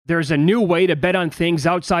There's a new way to bet on things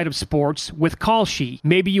outside of sports with Kalshi.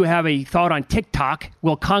 Maybe you have a thought on TikTok.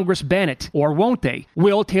 Will Congress ban it? Or won't they?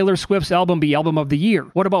 Will Taylor Swift's album be Album of the Year?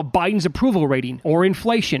 What about Biden's approval rating? Or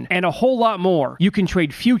inflation? And a whole lot more. You can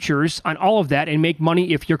trade futures on all of that and make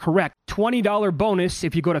money if you're correct. $20 bonus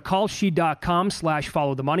if you go to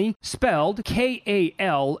kalshi.com/followthemoney, spelled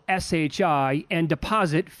KALSHI, and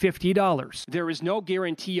deposit $50. There is no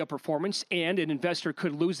guarantee of performance, and an investor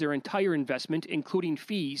could lose their entire investment, including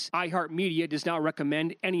fees. iHeartMedia does not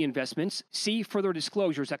recommend any investments. See further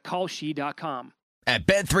disclosures at kalshi.com. At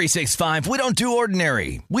Bet365, we don't do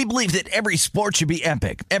ordinary. We believe that every sport should be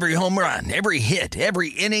epic. Every home run, every hit, every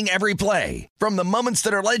inning, every play. From the moments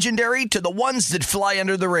that are legendary to the ones that fly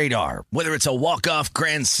under the radar. Whether it's a walk-off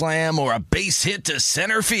grand slam or a base hit to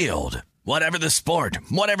center field. Whatever the sport,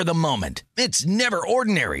 whatever the moment. It's never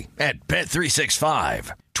ordinary at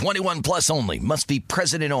Bet365. 21 plus only. Must be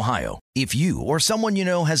present in Ohio. If you or someone you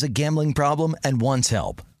know has a gambling problem and wants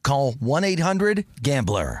help, call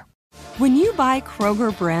 1-800-GAMBLER. When you buy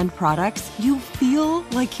Kroger brand products, you feel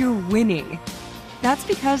like you're winning. That's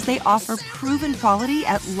because they offer proven quality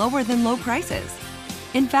at lower than low prices.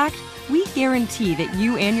 In fact, we guarantee that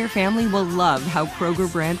you and your family will love how Kroger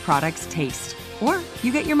brand products taste, or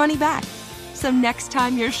you get your money back. So next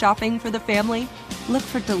time you're shopping for the family, look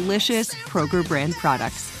for delicious Kroger brand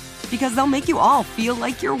products, because they'll make you all feel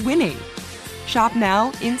like you're winning. Shop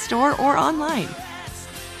now, in-store, or online.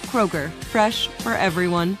 Kroger, fresh for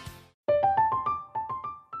everyone.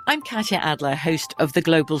 I'm Katya Adler, host of The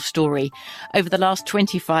Global Story. Over the last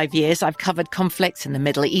 25 years, I've covered conflicts in the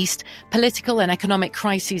Middle East, political and economic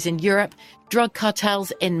crises in Europe, drug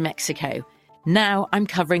cartels in Mexico. Now I'm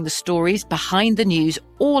covering the stories behind the news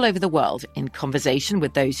all over the world in conversation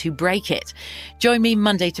with those who break it. Join me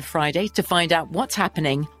Monday to Friday to find out what's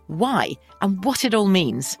happening, why, and what it all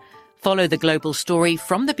means. Follow The Global Story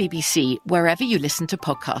from the BBC wherever you listen to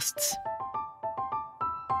podcasts.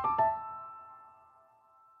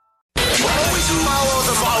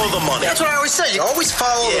 Follow the money. That's what I always say. You always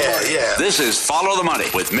follow the money. Yeah. This is Follow the Money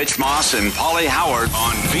with Mitch Moss and Paulie Howard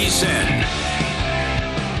on VSiN.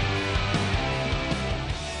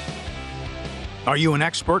 Are you an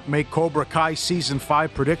expert? Make Cobra Kai Season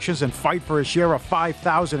 5 predictions and fight for a share of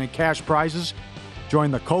 $5,000 in cash prizes.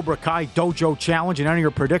 Join the Cobra Kai Dojo Challenge and enter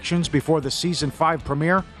your predictions before the Season 5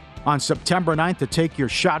 premiere on September 9th to take your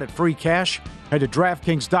shot at free cash. Head to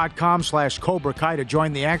DraftKings.com/Cobra Kai to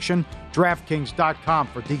join the action. DraftKings.com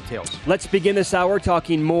for details. Let's begin this hour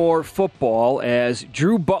talking more football as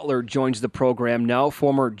Drew Butler joins the program now.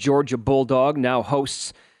 Former Georgia Bulldog, now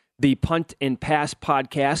hosts the Punt and Pass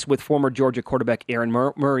podcast with former Georgia quarterback Aaron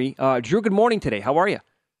Murray. Drew, good morning today. How are you?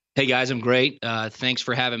 Hey, guys, I'm great. Thanks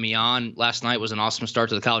for having me on. Last night was an awesome start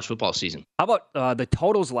to the college football season. How about the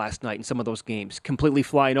totals last night in some of those games? Completely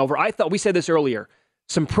flying over. I thought, we said this earlier,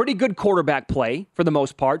 some pretty good quarterback play for the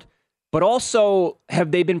most part, but also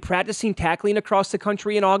have they been practicing tackling across the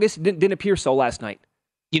country in August? It didn't appear so last night.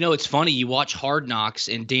 You know, it's funny. You watch Hard Knocks,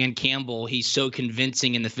 and Dan Campbell, he's so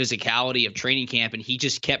convincing in the physicality of training camp, and he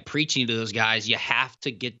just kept preaching to those guys, you have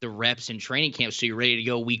to get the reps in training camp so you're ready to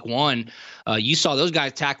go week one. You saw those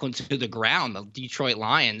guys tackling to the ground, the Detroit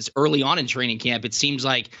Lions, early on in training camp. It seems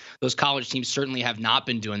like those college teams certainly have not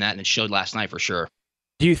been doing that, and it showed last night for sure.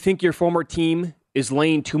 Do you think your former team is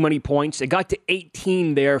laying too many points? It got to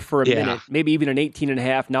 18 there for a minute, maybe even an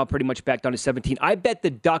 18.5, now pretty much back down to 17. I bet the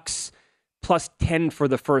Ducks plus 10 for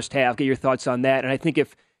the first half. Get your thoughts on that. And I think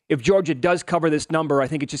if Georgia does cover this number, I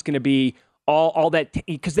think it's just going to be all that,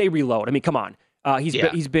 because they reload. I mean, come on.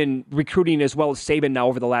 He's been recruiting as well as Saban now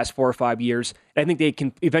over the last 4 or 5 years. And I think they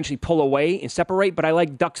can eventually pull away and separate, but I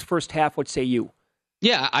like Ducks first half. What say you?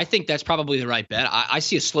 Yeah, I think that's probably the right bet. I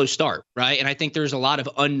see a slow start, right? And I think there's a lot of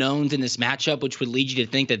unknowns in this matchup, which would lead you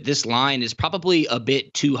to think that this line is probably a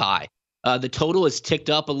bit too high. The total has ticked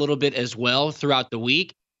up a little bit as well throughout the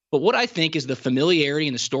week. But what I think is the familiarity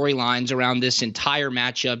and the storylines around this entire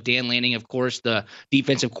matchup. Dan Lanning, of course, the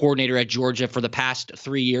defensive coordinator at Georgia for the past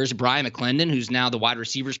 3 years. Brian McClendon, who's now the wide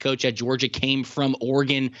receivers coach at Georgia, came from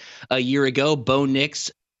Oregon a year ago. Bo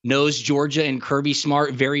Nix knows Georgia and Kirby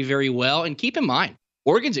Smart very, very well. And keep in mind,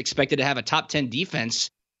 Oregon's expected to have a top 10 defense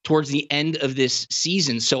towards the end of this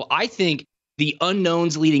season. So I think the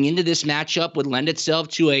unknowns leading into this matchup would lend itself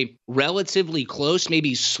to a relatively close,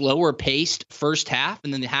 maybe slower paced first half,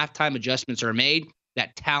 and then the halftime adjustments are made.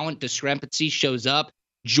 That talent discrepancy shows up.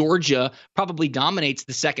 Georgia probably dominates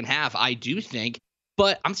the second half, I do think,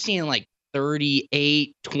 but I'm seeing like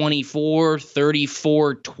 38-24,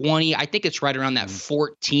 34-20. I think it's right around that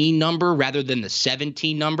 14 number rather than the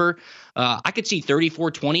 17 number. I could see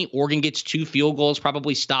 34-20. Oregon gets 2 field goals,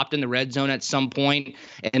 probably stopped in the red zone at some point,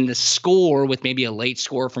 and the score, with maybe a late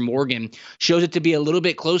score from Oregon, shows it to be a little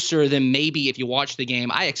bit closer than maybe if you watch the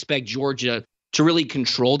game. I expect Georgia to really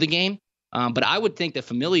control the game, but I would think the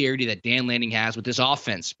familiarity that Dan Lanning has with this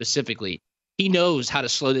offense specifically, he knows how to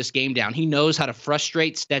slow this game down. He knows how to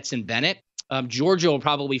frustrate Stetson Bennett. Georgia will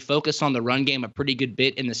probably focus on the run game a pretty good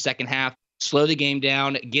bit in the second half, slow the game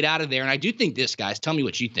down, get out of there. And I do think this, guys, tell me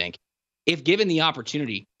what you think. If given the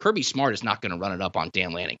opportunity, Kirby Smart is not going to run it up on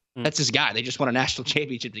Dan Lanning. That's his guy. They just won a national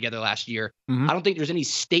championship together last year. I don't think there's any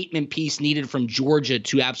statement piece needed from Georgia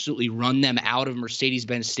to absolutely run them out of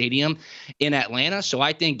Mercedes-Benz Stadium in Atlanta. So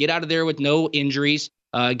I think get out of there with no injuries,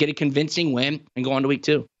 get a convincing win, and go on to week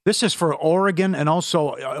 2. This is for Oregon and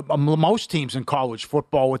also most teams in college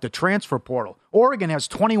football with the transfer portal. Oregon has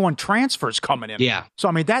 21 transfers coming in. Yeah. So,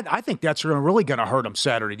 I mean, I think that's really going to hurt them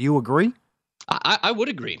Saturday. Do you agree? I would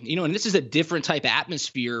agree. And this is a different type of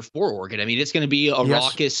atmosphere for Oregon. I mean, it's going to be a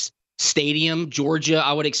raucous stadium. Georgia,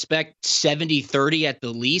 I would expect 70-30 at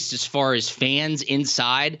the least as far as fans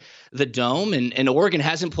inside the dome. And Oregon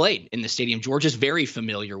hasn't played in the stadium. Georgia's very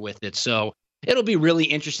familiar with it. So it'll be really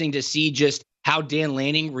interesting to see just how Dan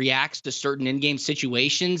Lanning reacts to certain in-game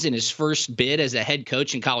situations in his first bid as a head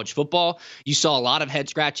coach in college football. You saw a lot of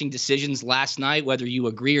head-scratching decisions last night, whether you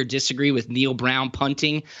agree or disagree with Neil Brown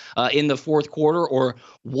punting in the fourth quarter or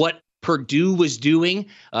what Purdue was doing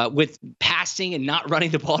with passing and not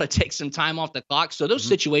running the ball to take some time off the clock. So those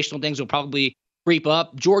situational things will probably creep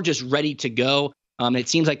up. Georgia's ready to go. It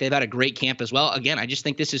seems like they've had a great camp as well. Again, I just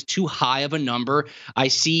think this is too high of a number. I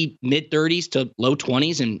see mid-30s to low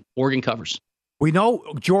 20s, and Oregon covers. We know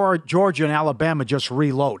Georgia and Alabama just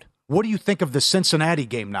reload. What do you think of the Cincinnati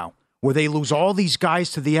game now, where they lose all these guys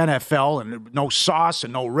to the NFL and no Sauce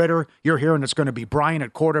and no Ritter? You're hearing it's going to be Bryant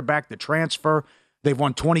at quarterback, the transfer. They've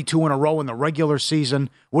won 22 in a row in the regular season.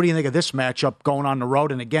 What do you think of this matchup going on the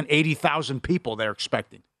road? And again, 80,000 people they're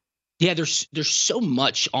expecting. Yeah, there's so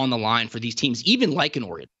much on the line for these teams, even like in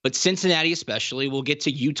Oregon, but Cincinnati especially. We'll get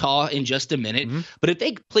to Utah in just a minute. But if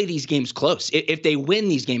they play these games close, if they win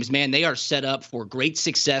these games, man, they are set up for great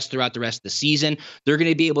success throughout the rest of the season. They're going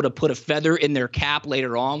to be able to put a feather in their cap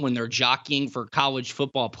later on when they're jockeying for college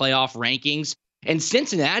football playoff rankings. And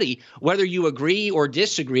Cincinnati, whether you agree or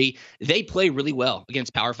disagree, they play really well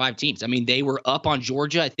against Power 5 teams. I mean, they were up on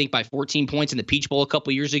Georgia, I think, by 14 points in the Peach Bowl a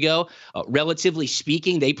couple years ago. Relatively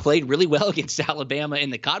speaking, they played really well against Alabama in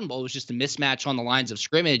the Cotton Bowl. It was just a mismatch on the lines of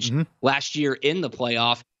scrimmage last year in the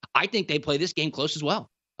playoff. I think they play this game close as well.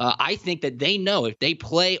 I think that they know if they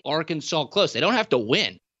play Arkansas close, they don't have to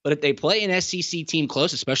win. But if they play an SEC team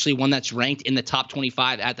close, especially one that's ranked in the top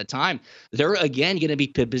 25 at the time, they're again going to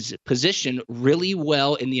be positioned really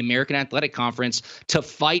well in the American Athletic Conference to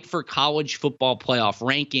fight for college football playoff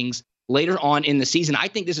rankings later on in the season. I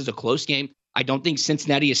think this is a close game. I don't think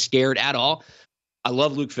Cincinnati is scared at all. I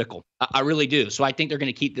love Luke Fickell. I really do. So I think they're going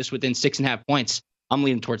to keep this within 6.5 points. I'm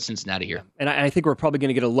leaning towards Cincinnati here. And I think we're probably going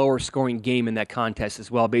to get a lower scoring game in that contest as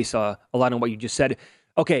well, based on a lot on what you just said.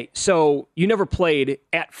 Okay, so you never played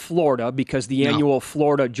at Florida because the annual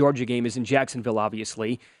Florida-Georgia game is in Jacksonville,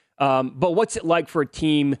 obviously. But what's it like for a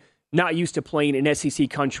team not used to playing in SEC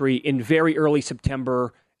country in very early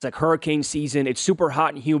September? It's like hurricane season. It's super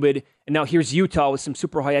hot and humid. And now here's Utah with some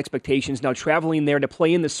super high expectations. Now traveling there to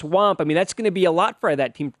play in the swamp. I mean, that's going to be a lot for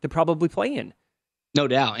that team to probably play in. No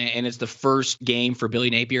doubt. And it's the first game for Billy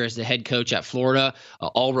Napier as the head coach at Florida.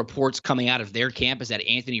 All reports coming out of their camp is that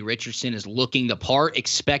Anthony Richardson is looking the part,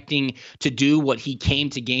 expecting to do what he came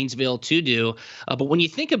to Gainesville to do. But when you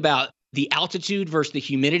think about the altitude versus the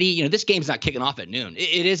humidity, this game's not kicking off at noon.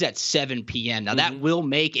 It is at 7 p.m. Now, that will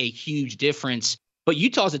make a huge difference. But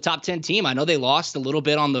Utah's a top 10 team. I know they lost a little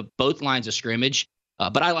bit on both lines of scrimmage,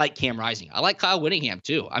 but I like Cam Rising. I like Kyle Whittingham,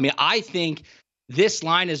 too. I mean, I think this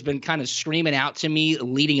line has been kind of screaming out to me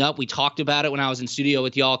leading up. We talked about it when I was in studio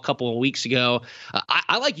with y'all a couple of weeks ago.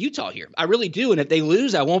 I like Utah here. I really do. And if they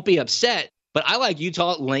lose, I won't be upset. But I like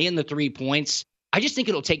Utah laying the 3 points. I just think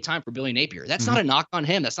it'll take time for Billy Napier. That's not a knock on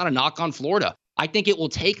him. That's not a knock on Florida. I think it will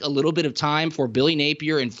take a little bit of time for Billy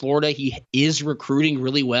Napier in Florida. He is recruiting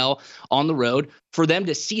really well on the road for them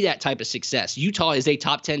to see that type of success. Utah is a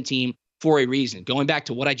top 10 team for a reason. Going back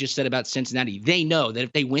to what I just said about Cincinnati, they know that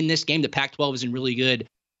if they win this game, the Pac-12 is in really good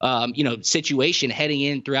situation heading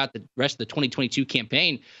in throughout the rest of the 2022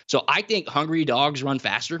 campaign. So I think hungry dogs run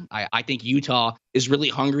faster. I think Utah is really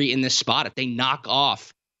hungry in this spot. If they knock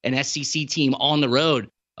off an SEC team on the road,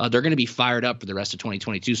 they're going to be fired up for the rest of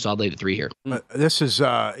 2022. So I'll lay the 3 here. This is,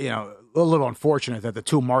 a little unfortunate that the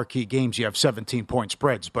two marquee games you have 17-point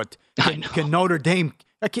spreads, but can Notre Dame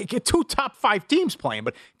get two top 5 teams playing,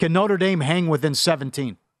 but can Notre Dame hang within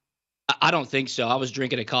 17? I don't think so. I was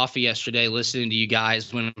drinking a coffee yesterday listening to you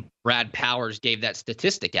guys when Brad Powers gave that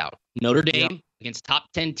statistic out. Notre Dame against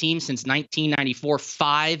top 10 teams since 1994,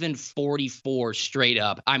 5-44 straight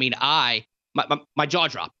up. I mean, my jaw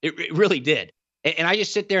dropped. It really did. And I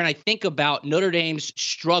just sit there and I think about Notre Dame's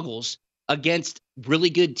struggles against really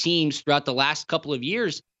good teams throughout the last couple of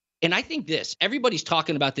years. And I think everybody's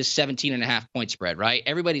talking about this 17.5-point spread, right?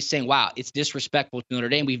 Everybody's saying, wow, it's disrespectful to Notre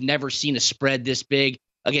Dame. We've never seen a spread this big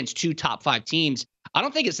against two top 5 teams. I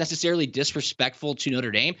don't think it's necessarily disrespectful to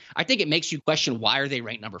Notre Dame. I think it makes you question, why are they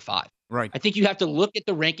ranked number 5? Right. I think you have to look at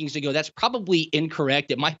the rankings and go, that's probably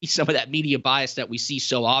incorrect. It might be some of that media bias that we see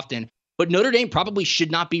so often. But Notre Dame probably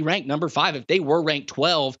should not be ranked number 5. If they were ranked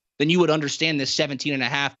 12, then you would understand this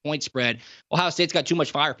 17.5-point spread. Ohio State's got too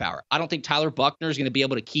much firepower. I don't think Tyler Buchner is going to be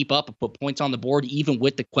able to keep up and put points on the board, even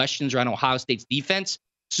with the questions around Ohio State's defense.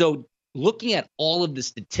 So looking at all of the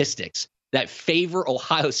statistics that favor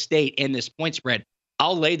Ohio State in this point spread,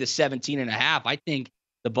 I'll lay the 17.5. I think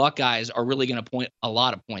the Buckeyes are really going to point a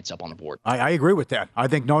lot of points up on the board. I agree with that. I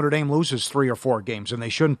think Notre Dame loses 3 or 4 games, and they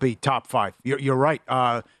shouldn't be top 5. You're right.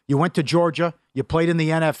 You went to Georgia. You played in the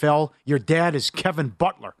NFL. Your dad is Kevin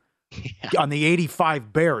Butler on the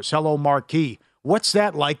 85 Bears. Hello, Marquee. What's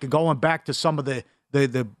that like going back to some of the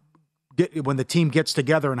when the team gets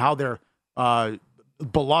together and how they're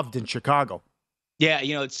beloved in Chicago? Yeah,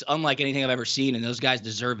 it's unlike anything I've ever seen, and those guys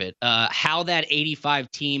deserve it. How that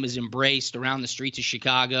 85 team is embraced around the streets of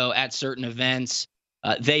Chicago at certain events,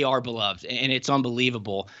 they are beloved, and it's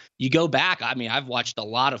unbelievable. You go back, I mean, I've watched a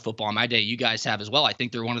lot of football in my day. You guys have as well. I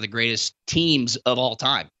think they're one of the greatest teams of all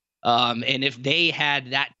time. And if they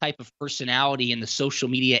had that type of personality in the social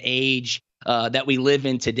media age that we live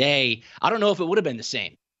in today, I don't know if it would have been the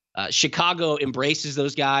same. Chicago embraces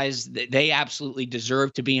those guys. They absolutely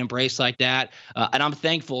deserve to be embraced like that. And I'm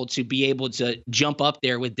thankful to be able to jump up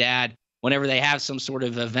there with Dad whenever they have some sort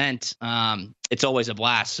of event. It's always a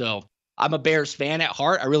blast. So I'm a Bears fan at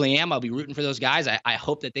heart. I really am. I'll be rooting for those guys. I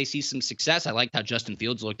hope that they see some success. I liked how Justin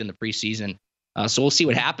Fields looked in the preseason. So we'll see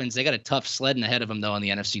what happens. They got a tough sledding ahead of them, though, in the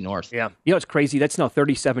NFC North. Yeah. It's crazy. That's now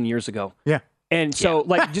 37 years ago. Yeah. And so,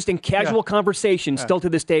 just in casual conversation, still to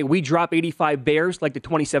this day, we drop 85 Bears like the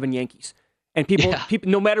 27 Yankees. And people,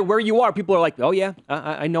 no matter where you are, people are like, oh, yeah,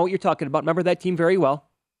 I know what you're talking about. Remember that team very well.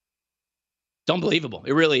 It's unbelievable.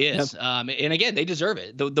 It really is. Yep. And again, they deserve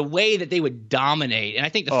it. The way that they would dominate. And I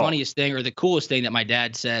think the funniest thing or the coolest thing that my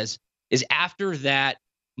dad says is after that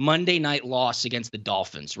Monday night loss against the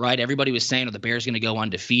Dolphins, right? Everybody was saying, the Bears going to go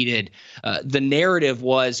undefeated. The narrative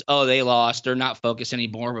was, they lost. They're not focused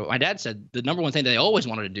anymore. But my dad said the number one thing they always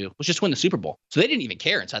wanted to do was just win the Super Bowl. So they didn't even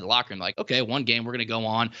care inside the locker room. Like, okay, one game, we're going to go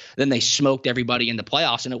on. Then they smoked everybody in the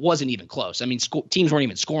playoffs, and it wasn't even close. I mean, teams weren't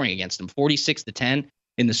even scoring against them. 46-10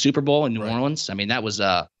 in the Super Bowl in New Orleans. I mean, that was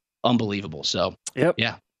unbelievable. So,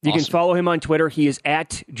 yeah. You can follow him on Twitter. He is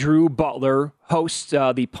at Drew Butler, hosts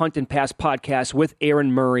the Punt and Pass podcast with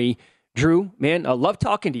Aaron Murray. Drew, man, I love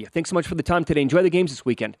talking to you. Thanks so much for the time today. Enjoy the games this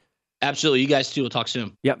weekend. Absolutely. You guys too. We'll talk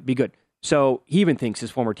soon. Yeah, be good. So he even thinks his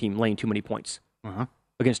former team laying too many points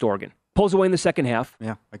against Oregon. Pulls away in the second half.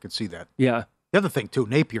 Yeah, I could see that. Yeah. The other thing, too,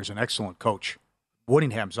 Napier's an excellent coach.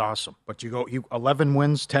 Whittingham's awesome. But you 11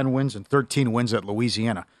 wins, 10 wins, and 13 wins at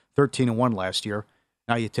Louisiana. 13-1 last year.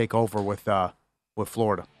 Now you take over with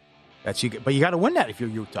Florida. But you got to win that if you're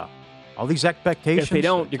Utah. All these expectations. If they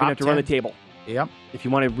don't, you're going to have to run the table. Yep. If you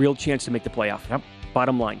want a real chance to make the playoff. Yep.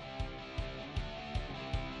 Bottom line.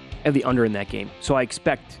 And the under in that game. So I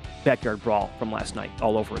expect backyard brawl from last night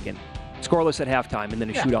all over again. Scoreless at halftime and then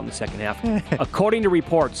a shootout in the second half. According to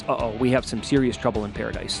reports, we have some serious trouble in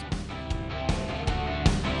paradise.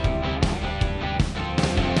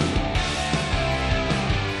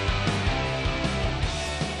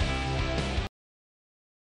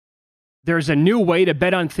 There's a new way to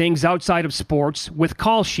bet on things outside of sports with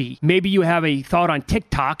Kalshi. Maybe you have a thought on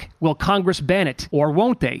TikTok. Will Congress ban it? Or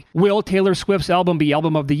won't they? Will Taylor Swift's album be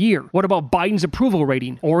Album of the Year? What about Biden's approval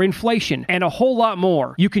rating? Or inflation? And a whole lot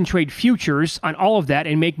more. You can trade futures on all of that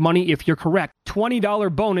and make money if you're correct.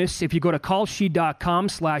 $20 bonus if you go to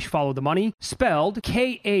kalshi.com/followthemoney, spelled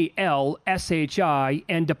KALSHI,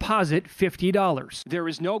 and deposit $50. There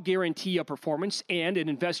is no guarantee of performance, and an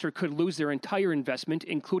investor could lose their entire investment,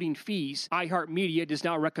 including fees. iHeartMedia does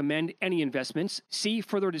not recommend any investments. See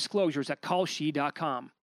further disclosures at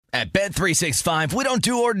kalshi.com. At Bet365, we don't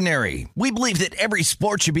do ordinary. We believe that every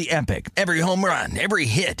sport should be epic. Every home run, every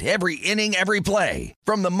hit, every inning, every play.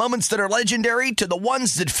 From the moments that are legendary to the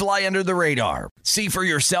ones that fly under the radar. See for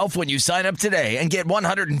yourself when you sign up today and get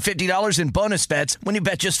 $150 in bonus bets when you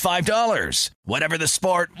bet just $5. Whatever the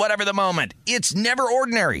sport, whatever the moment, it's never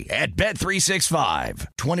ordinary at Bet365.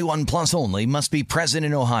 21 plus only. Must be present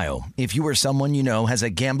in Ohio. If you or someone you know has a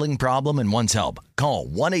gambling problem and wants help, call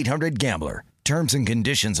 1-800-GAMBLER. Terms and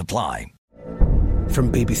conditions apply.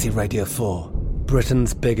 From BBC Radio 4,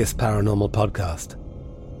 Britain's biggest paranormal podcast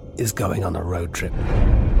is going on a road trip.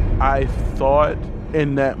 I thought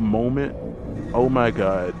in that moment, oh my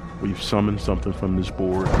God, we've summoned something from this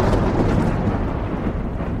board.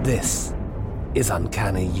 This is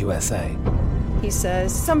Uncanny USA. He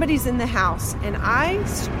says, somebody's in the house, and I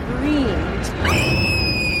screamed.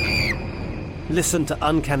 Listen to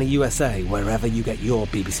Uncanny USA wherever you get your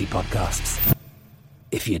BBC podcasts,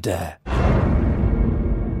 if you dare.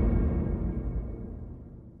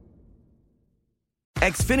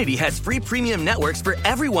 Xfinity has free premium networks for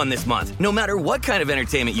everyone this month, no matter what kind of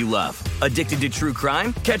entertainment you love. Addicted to true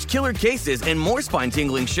crime? Catch killer cases and more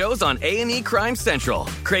spine-tingling shows on A&E Crime Central.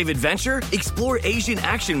 Crave adventure? Explore Asian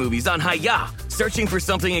action movies on Hi-YAH. Searching for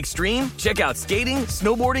something extreme? Check out skating,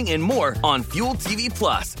 snowboarding, and more on Fuel TV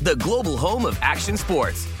Plus, the global home of action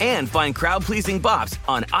sports. And find crowd-pleasing bops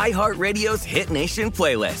on iHeartRadio's Hit Nation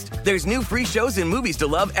playlist. There's new free shows and movies to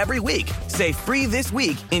love every week. Say free this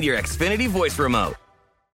week in your Xfinity voice remote.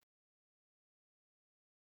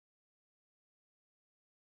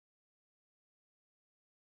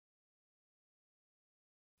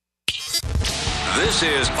 This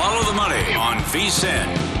is Follow the Money on VSiN.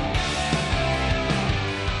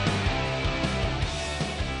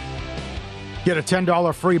 Get a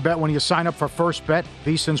 $10 free bet when you sign up for First Bet,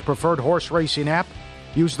 VSiN's preferred horse racing app.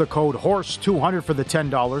 Use the code HORSE200 for the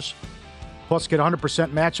 $10. Plus, get a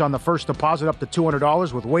 100% match on the first deposit up to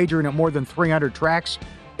 $200 with wagering at more than 300 tracks.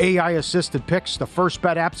 AI-assisted picks. The First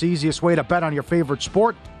Bet app's the easiest way to bet on your favorite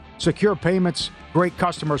sport. Secure payments, great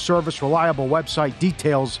customer service, reliable website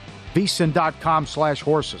details.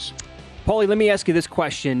 VSiN.com/horses. Paulie, let me ask you this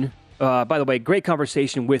question. By the way, great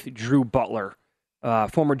conversation with Drew Butler,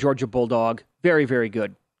 former Georgia Bulldog. Very, very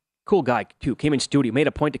good. Cool guy, too. Came in studio. Made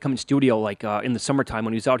a point to come in studio in the summertime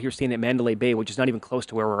when he was out here staying at Mandalay Bay, which is not even close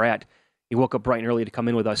to where we're at. He woke up bright and early to come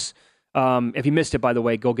in with us. If you missed it, by the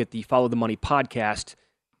way, go get the Follow the Money podcast.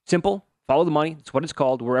 Simple. Follow the Money. That's what it's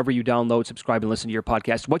called. Wherever you download, subscribe, and listen to your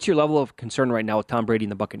podcast. What's your level of concern right now with Tom Brady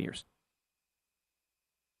and the Buccaneers?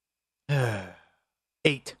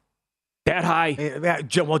 8. That high?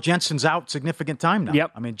 Well, Jensen's out significant time now.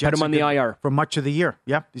 Yep. I mean, Jensen put him on the IR for much of the year.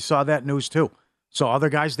 Yep. You saw that news too. So other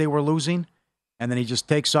guys they were losing, and then he just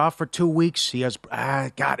takes off for 2 weeks. He has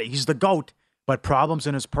he's the GOAT, but problems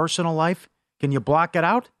in his personal life. Can you block it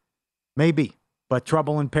out? Maybe. But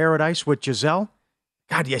trouble in paradise with Giselle.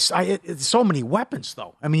 God, yes. It's so many weapons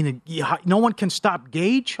though. I mean, no one can stop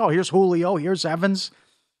Gage. Oh, here's Julio. Here's Evans.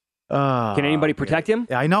 Can anybody protect him?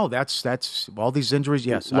 I know. That's all these injuries,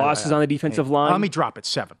 yes. Losses on the defensive line? Let me drop it.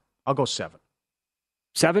 7. I'll go 7.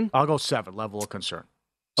 7? I'll go 7, level of concern.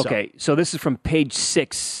 Okay, so this is from page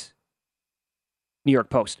 6, New York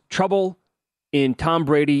Post. Trouble in Tom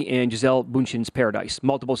Brady and Gisele Bündchen's paradise.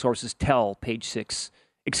 Multiple sources tell page 6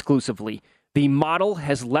 exclusively. The model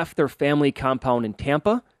has left their family compound in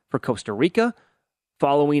Tampa for Costa Rica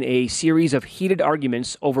following a series of heated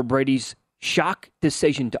arguments over Brady's shock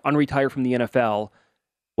decision to unretire from the NFL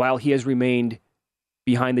while he has remained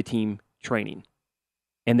behind the team training.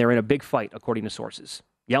 And they're in a big fight, according to sources.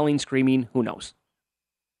 Yelling, screaming, who knows?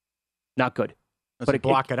 Not good. Does it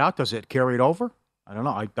block it out? Does it carry it over? I don't know.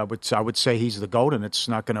 I would say he's the GOAT, and it's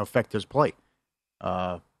not going to affect his play.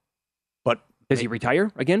 But does he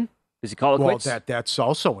retire again? Does he call it quits? Well, that's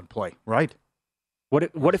also in play, right?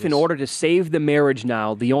 What if in order to save the marriage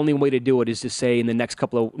now, the only way to do it is to say in the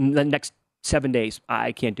next 7 days,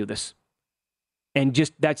 I can't do this. And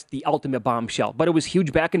just that's the ultimate bombshell. But it was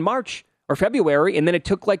huge back in March or February, and then it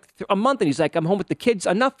took like a month, and he's like, I'm home with the kids.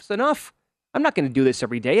 Enough's enough. I'm not going to do this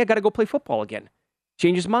every day. I got to go play football again.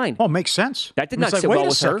 Change his mind. Oh, makes sense. That did not sit well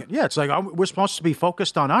with her. Yeah, it's like we're supposed to be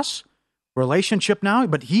focused on us, relationship now.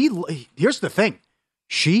 But here's the thing.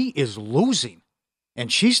 She is losing,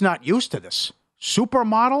 and she's not used to this.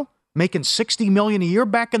 Supermodel, making $60 million a year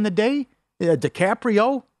back in the day.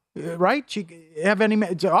 DiCaprio, right? She have any?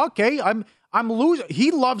 Okay, I'm losing.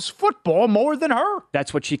 He loves football more than her.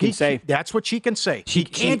 That's what she can say. That's what she can say. She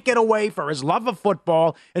can't get away for his love of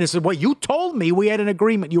football. And he said, well, you told me we had an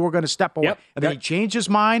agreement you were going to step away. Yep. And then he changed his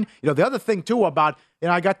mind. The other thing, too, about,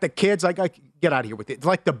 I got the kids. I got get out of here with it. It's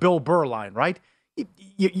like the Bill Burr line, right?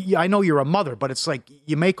 I know you're a mother, but it's like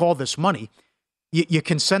you make all this money. You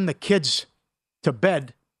can send the kids to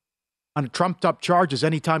bed on trumped-up charges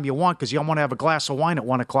anytime you want because you don't want to have a glass of wine at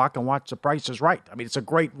 1 o'clock and watch The Price is Right. I mean, it's a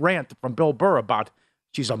great rant from Bill Burr about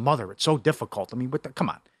she's a mother. It's so difficult. I mean, come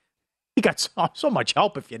on. You got so much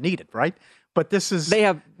help if you need it, right? But this is...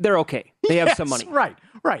 They're okay. They have some money. Right.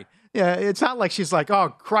 Yeah, it's not like she's like, oh,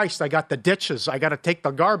 Christ, I got the ditches. I got to take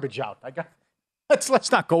the garbage out.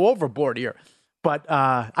 Let's not go overboard here. But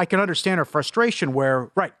I can understand her frustration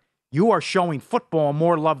where, right, you are showing football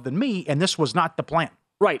more love than me, and this was not the plan.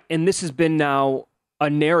 Right, and this has been now a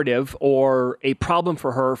narrative or a problem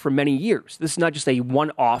for her for many years. This is not just a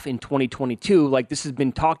one-off in 2022. Like, this has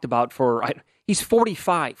been talked about he's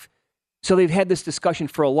 45. So they've had this discussion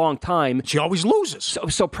for a long time. She always loses.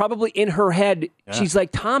 So probably in her head, she's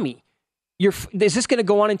like, Tommy, is this going to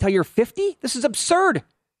go on until you're 50? This is absurd.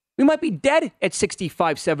 We might be dead at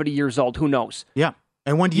 65, 70 years old. Who knows? Yeah.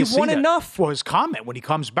 And when do you see won that? Enough. Well, his comment when he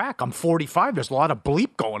comes back, I'm 45. There's a lot of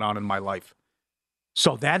bleep going on in my life.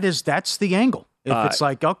 So that's the angle. If it's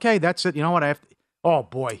like, okay, that's it. You know what? Oh,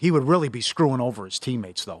 boy, he would really be screwing over his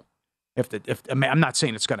teammates, though. I'm not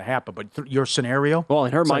saying it's going to happen, but your scenario. Well,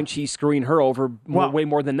 in her mind, she's screwing her over way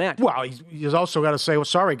more than that. Well, he's also got to say, well,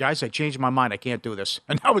 sorry, guys, I changed my mind. I can't do this.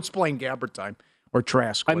 And now it's playing Gabbert time or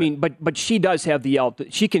Trask. I mean, but she does have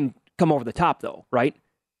she can come over the top, though, right?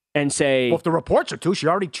 And say, well, if the reports are true, she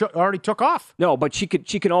already took off. No, but she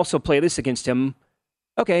can also play this against him.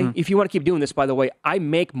 Okay, if you want to keep doing this, by the way, I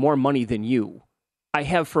make more money than you. I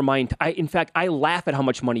have for mine. In fact, I laugh at how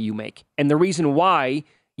much money you make. And the reason why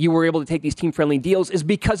you were able to take these team-friendly deals is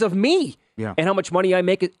because of me and how much money I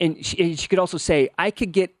make. And she could also say, I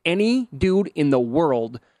could get any dude in the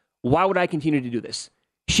world. Why would I continue to do this?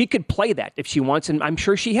 She could play that if she wants, and I'm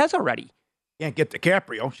sure she has already. Can't get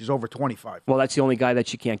DiCaprio. She's over 25. Well, that's the only guy that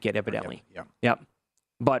she can't get, evidently. Yep.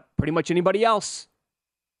 But pretty much anybody else,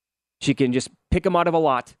 she can just pick them out of a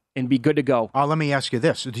lot and be good to go. Let me ask you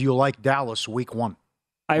this. Do you like Dallas week 1?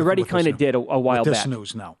 I already kind of did a while back. This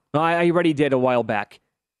news now. I already did a while back.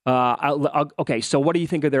 Okay, so what do you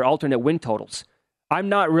think of their alternate win totals? I'm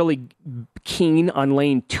not really keen on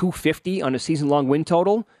laying 250 on a season-long win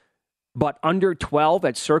total, but under 12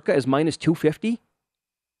 at Circa is minus 250.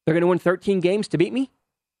 They're going to win 13 games to beat me?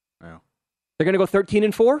 Yeah. They're going to go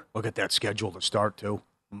 13-4? Look at that schedule to start, too.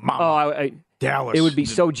 Dallas. It would be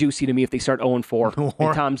so juicy to me if they start 0-4.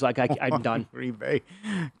 And Tom's like, I'm done. Green Bay.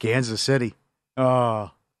 Kansas City.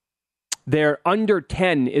 Their under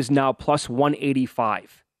 10 is now plus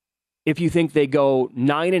 185. If you think they go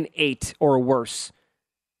 9-8 or worse,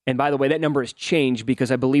 and by the way, that number has changed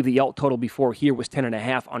because I believe the alt total before here was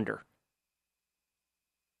 10.5 under.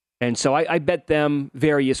 And so I bet them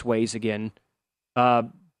various ways again,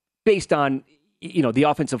 based on the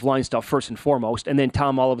offensive line stuff first and foremost, and then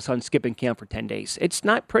Tom all of a sudden skipping camp for 10 days. It's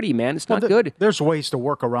not pretty, man. It's not good. There's ways to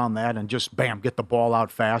work around that and just, bam, get the ball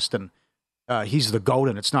out fast, and he's the GOAT,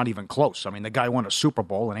 and it's not even close. I mean, the guy won a Super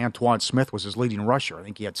Bowl, and Antoine Smith was his leading rusher. I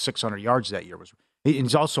think he had 600 yards that year.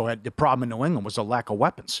 He's also had the problem in New England was a lack of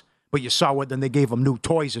weapons. But you saw then they gave him new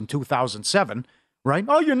toys in 2007, right?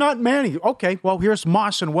 Oh, you're not Manny. Okay, well, here's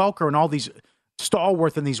Moss and Welker and all these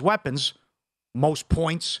stalwart and these weapons. Most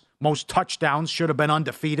points, most touchdowns, should have been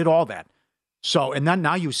undefeated, all that. So, and then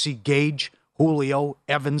now you see Gage, Julio,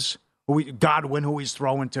 Evans, Godwin, who he's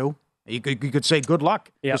throwing to. You could say good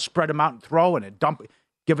luck. Yep. Just spread them out and throw and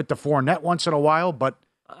give it to Fournette once in a while. But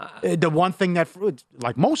the one thing that,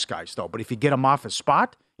 like most guys though, but if you get him off his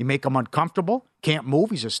spot, you make him uncomfortable, can't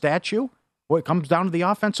move, he's a statue. Well, it comes down to the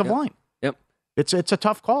offensive line. Yep. It's a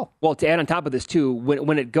tough call. Well, to add on top of this too,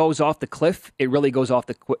 when it goes off the cliff, it really goes off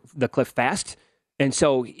the cliff fast. And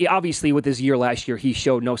so obviously with his year last year, he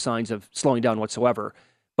showed no signs of slowing down whatsoever.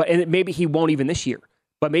 And maybe he won't even this year.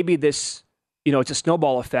 But maybe this, it's a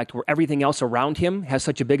snowball effect where everything else around him has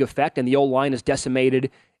such a big effect and the old line is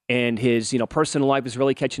decimated and his, personal life is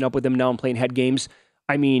really catching up with him now and playing head games.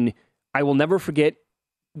 I mean, I will never forget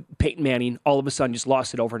Peyton Manning all of a sudden just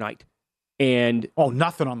lost it overnight. And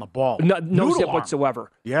nothing on the ball. No zip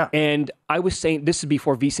whatsoever. Yeah. And I was saying, this is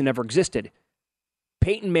before VSiN ever existed.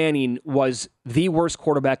 Peyton Manning was the worst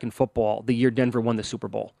quarterback in football the year Denver won the Super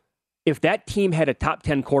Bowl. If that team had a top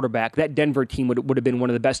 10 quarterback, that Denver team would have been one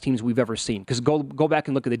of the best teams we've ever seen. Because go back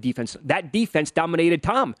and look at the defense. That defense dominated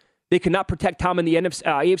Tom. They could not protect Tom in the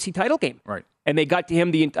AFC title game. Right. And they got to him.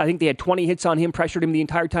 I think they had 20 hits on him, pressured him the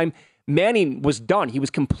entire time. Manning was done. He was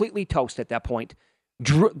completely toast at that point.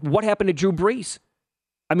 What happened to Drew Brees?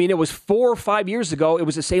 I mean, it was 4 or 5 years ago. It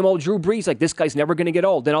was the same old Drew Brees. Like, this guy's never going to get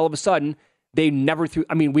old. Then all of a sudden, they never threw.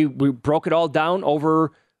 I mean, we broke it all down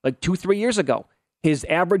over like 2-3 years ago. his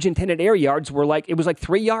average intended air yards were it was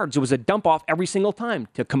 3 yards. It was a dump off every single time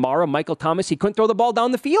to Kamara, Michael Thomas. He couldn't throw the ball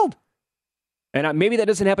down the field. And maybe that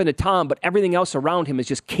doesn't happen to Tom, but everything else around him is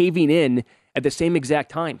just caving in at the same exact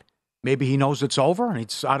time. Maybe he knows it's over and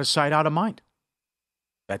it's out of sight, out of mind.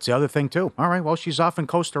 That's the other thing, too. All right, well, she's off in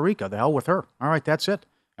Costa Rica. The hell with her. All right, that's it.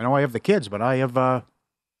 I know I have the kids, but I got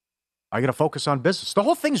to focus on business. The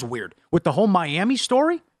whole thing's weird. With the whole Miami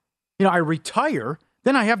story, I retire,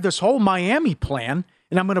 then I have this whole Miami plan,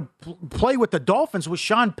 and I'm going to play with the Dolphins with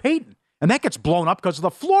Sean Payton. And that gets blown up because of the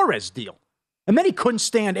Flores deal. And then he couldn't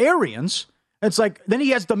stand Arians. It's then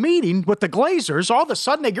he has the meeting with the Glazers. All of a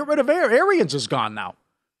sudden, they get rid of Arians is gone now.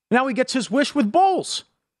 Now he gets his wish with Bowles.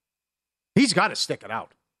 He's got to stick it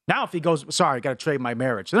out. Now if he goes, sorry, I got to trade my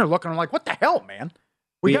marriage. Then they're looking at him like, what the hell, man?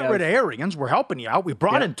 We got rid of Arians. We're helping you out. We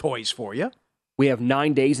brought in toys for you. We have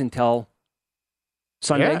 9 days until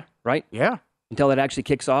Sunday, right? Yeah. Until it actually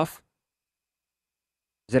kicks off.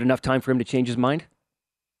 Is that enough time for him to change his mind?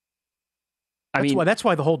 That's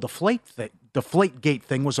why the whole Deflategate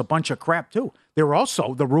thing was a bunch of crap, too. There were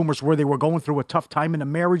also the rumors where they were going through a tough time in the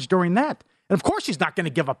marriage during that. And, of course, he's not going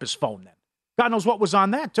to give up his phone then. God knows what was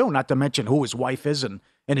on that, too, not to mention who his wife is and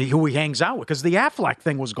who he hangs out with, because the Affleck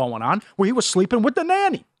thing was going on where he was sleeping with the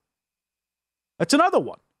nanny. That's another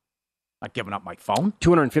one. Not giving up my phone.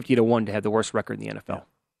 250-1 to have the worst record in the NFL. Yeah. I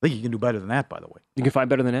think you can do better than that, by the way. You can find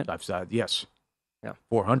better than that? I've said, yes. Yeah.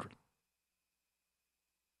 400.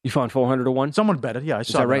 You found 400-1? Someone bet it, yeah. I saw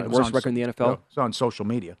Is that right? Worst record in the NFL? It's on social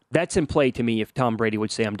media. That's in play to me if Tom Brady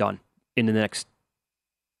would say I'm done in the next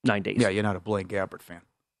 9 days. Yeah, you're not a Blaine Gabbert fan.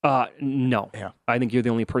 No. Yeah. I think you're the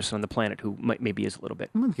only person on the planet who maybe is a little bit.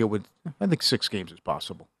 I think 6 games is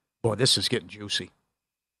possible. Boy, this is getting juicy.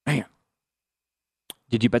 Man.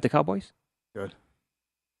 Did you bet the Cowboys? Good.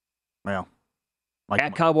 Well.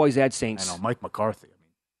 Cowboys, at Saints. I know, Mike McCarthy.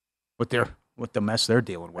 With the mess they're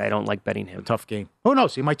dealing with. I don't like betting him. A tough game. Who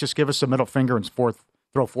knows? He might just give us a middle finger and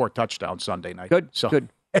throw 4 touchdowns Sunday night. Good. But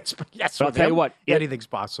I'll tell you what. Anything's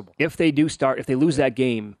possible. If they lose that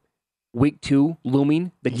game, week 2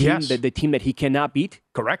 looming, the team that he cannot beat.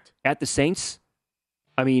 Correct. At the Saints.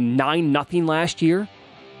 9-0 last year.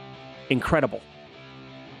 Incredible.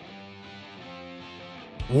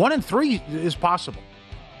 1-3 is possible.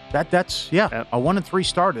 That's a 1-3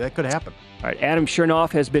 starter. That could happen. All right, Adam Chernoff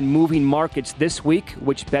has been moving markets this week.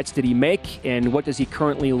 Which bets did he make, and what does he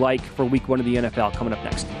currently like for week 1 of the NFL? Coming up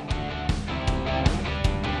next.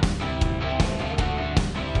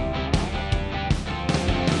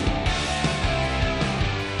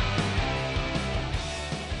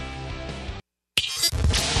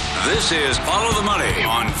 This is Follow the Money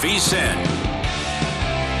on VSiN.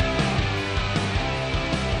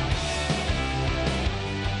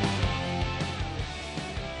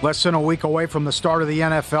 Less than a week away from the start of the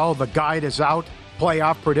NFL. The guide is out.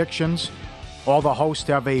 Playoff predictions. All the hosts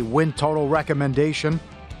have a win total recommendation.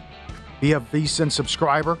 Be a VSiN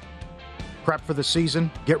subscriber. Prep for the season.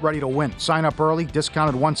 Get ready to win. Sign up early.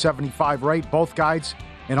 Discounted $175 rate. Both guides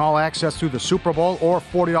and all access through the Super Bowl or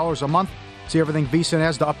 $40 a month. See everything VSiN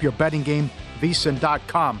has to up your betting game.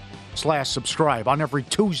 VSiN.com/subscribe. On every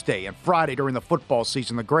Tuesday and Friday during the football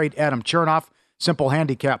season, the great Adam Chernoff, Simple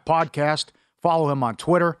Handicap Podcast. Follow him on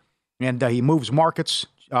Twitter, and he moves markets.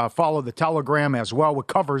 Follow the Telegram as well with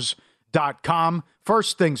Covers.com.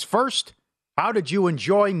 First things first, how did you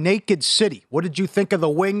enjoy Naked City? What did you think of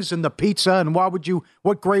the wings and the pizza, and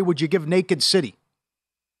what grade would you give Naked City?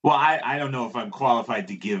 Well, I don't know if I'm qualified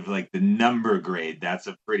to give the number grade. That's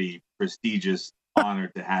a pretty prestigious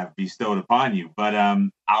honor to have bestowed upon you. But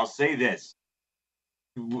I'll say this.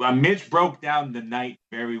 Mitch broke down the night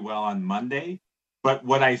very well on Monday. But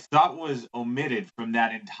what I thought was omitted from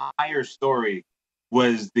that entire story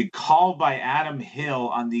was the call by Adam Hill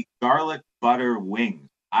on the garlic butter wings.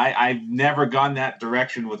 I've never gone that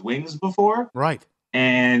direction with wings before. Right.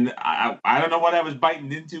 And I don't know what I was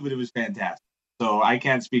biting into, but it was fantastic. So I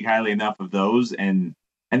can't speak highly enough of those. And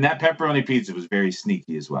that pepperoni pizza was very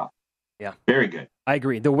sneaky as well. Yeah. Very good. I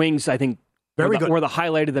agree. The wings, I think, were the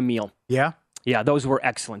highlight of the meal. Yeah? Yeah, those were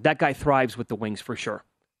excellent. That guy thrives with the wings for sure.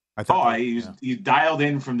 He dialed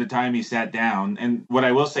in from the time he sat down. And what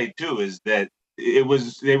I will say, too, is that they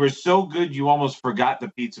were so good you almost forgot the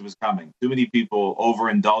pizza was coming. Too many people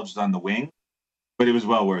overindulged on the wing, but it was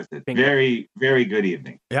well worth it. Bingo. Very, very good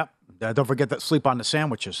evening. Yeah. Don't forget that sleep on the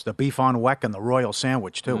sandwiches, the beef on weck and the royal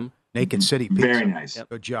sandwich, too. Mm-hmm. Naked City pizza. Very nice. Yep.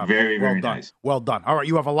 Good job. Very, well very done. nice. Well done. All right,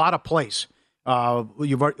 you have a lot of plays.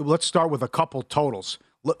 Let's start with a couple totals.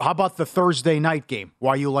 How about the Thursday night game?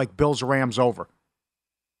 Why you like Bills-Rams over?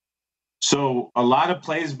 So a lot of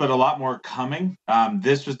plays, but a lot more coming.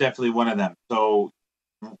 This was definitely one of them. So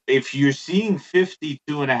if you're seeing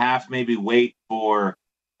 52.5, maybe wait for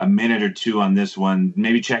a minute or two on this one.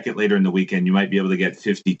 Maybe check it later in the weekend. You might be able to get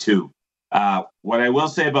 52. What I will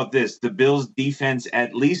say about this, the Bills defense,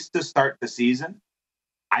 at least to start the season,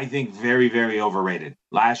 I think very, very overrated.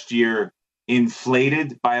 Last year,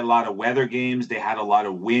 inflated by a lot of weather games. They had a lot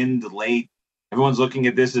of wind late. Everyone's looking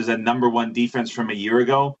at this as a number one defense from a year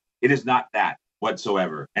ago. It is not that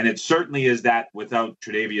whatsoever. And it certainly is that without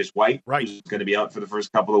Tre'Davious White, who's going to be out for the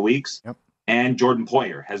first couple of weeks. Yep. And Jordan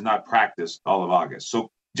Poyer has not practiced all of August. So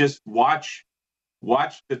just watch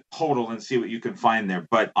the total and see what you can find there.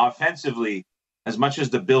 But offensively, as much as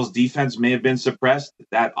the Bills defense may have been suppressed,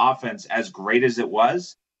 that offense, as great as it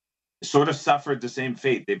was, sort of suffered the same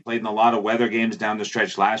fate. They played in a lot of weather games down the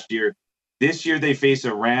stretch last year. This year, they face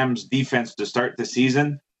a Rams defense to start the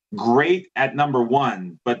season. Great at number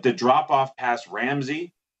one, but the drop-off past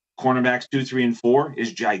Ramsey, cornerbacks 2, 3, and 4,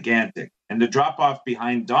 is gigantic. And the drop-off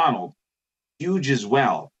behind Donald, huge as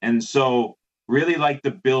well. And so really like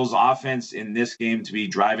the Bills' offense in this game to be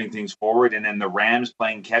driving things forward, and then the Rams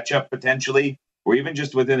playing catch-up potentially, or even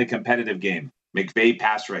just within a competitive game. McVay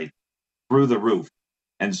pass rate through the roof.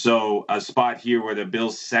 And so a spot here where the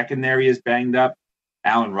Bills' secondary is banged up,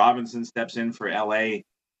 Allen Robinson steps in for L.A.,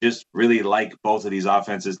 just really like both of these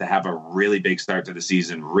offenses to have a really big start to the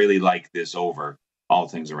season, really like this over all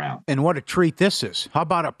things around. And what a treat this is. How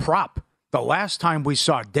about a prop? The last time we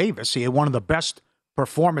saw Davis, he had one of the best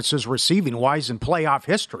performances receiving-wise in playoff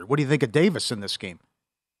history. What do you think of Davis in this game?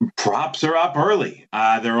 Props are up early.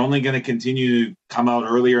 They're only going to continue to come out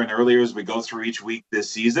earlier and earlier as we go through each week this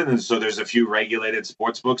season. And so there's a few regulated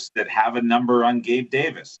sports books that have a number on Gabe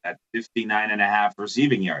Davis at 59.5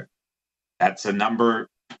 receiving yards. That's a number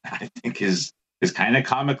I think is kind of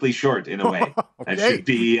comically short in a way. Okay. That should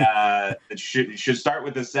be it should start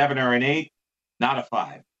with a 7 or an 8, not a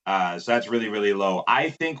 5. So that's really, really low. I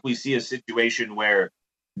think we see a situation where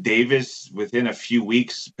Davis, within a few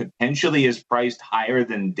weeks, potentially is priced higher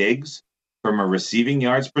than Diggs from a receiving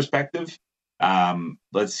yards perspective.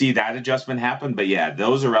 Let's see that adjustment happen. But yeah,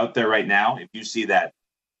 those are out there right now. If you see that,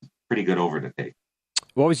 pretty good over to take.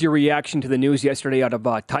 What was your reaction to the news yesterday out of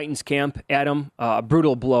Titans camp, Adam? A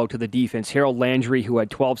brutal blow to the defense. Harold Landry, who had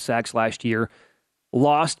 12 sacks last year,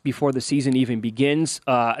 lost before the season even begins.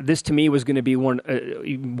 This, to me, was going to be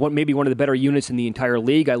maybe one of the better units in the entire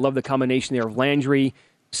league. I love the combination there of Landry,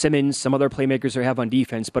 Simmons, some other playmakers they have on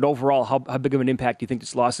defense. But overall, how big of an impact do you think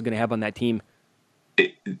this loss is going to have on that team?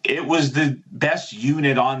 It was the best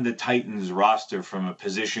unit on the Titans roster from a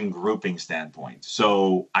position grouping standpoint.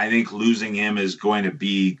 So I think losing him is going to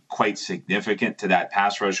be quite significant to that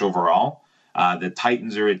pass rush overall. The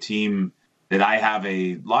Titans are a team that I have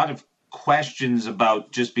a lot of questions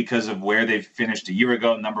about just because of where they finished a year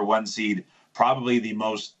ago. Number 1 seed, probably the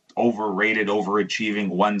most overrated, overachieving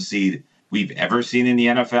 1 seed we've ever seen in the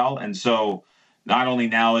NFL. And so not only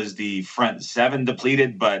now is the front 7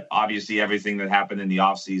 depleted, but obviously everything that happened in the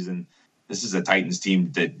offseason, this is a Titans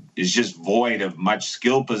team that is just void of much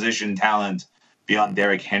skill position talent beyond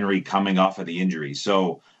Derrick Henry coming off of the injury.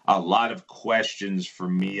 So a lot of questions for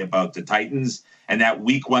me about the Titans, and that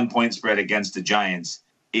week 1 point spread against the Giants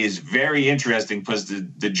is very interesting because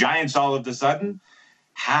the Giants all of a sudden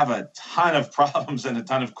have a ton of problems and a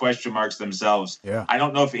ton of question marks themselves. Yeah. I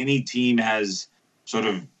don't know if any team has sort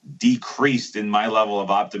of decreased in my level of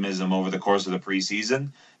optimism over the course of the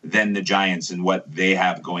preseason than the Giants and what they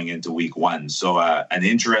have going into week 1. So an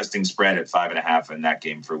interesting spread at 5.5 in that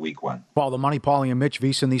game for week 1. Follow the Money, Paulie and Mitch,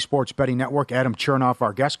 VSiN, the Sports Betting Network. Adam Chernoff,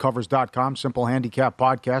 our guest, Covers.com, Simple Handicap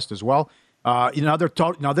Podcast as well.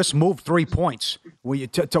 Now this moved 3 points.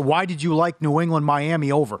 Why did you like New England,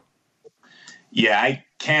 Miami over? Yeah, I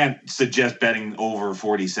can't suggest betting over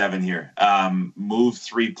 47 here. Move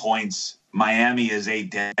 3 points. Miami is a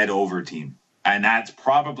dead over team. And that's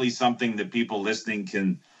probably something that people listening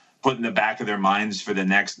can put in the back of their minds for the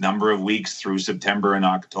next number of weeks through September and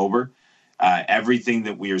October. Everything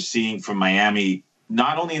that we are seeing from Miami,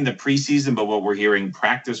 not only in the preseason, but what we're hearing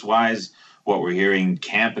practice-wise, what we're hearing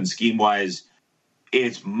camp and scheme-wise,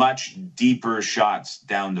 it's much deeper shots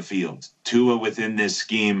down the field. Tua within this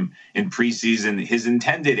scheme in preseason, his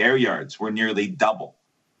intended air yards were nearly double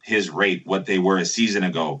his rate, what they were a season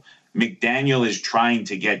ago. McDaniel is trying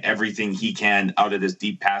to get everything he can out of this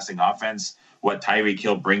deep passing offense. What Tyreek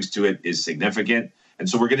Hill brings to it is significant. And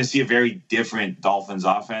so we're going to see a very different Dolphins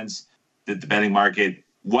offense that the betting market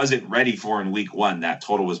wasn't ready for in week 1. That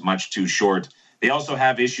total was much too short. They also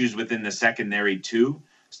have issues within the secondary too.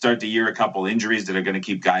 Start the year, a couple injuries that are going to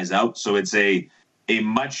keep guys out. So it's a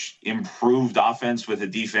much improved offense with a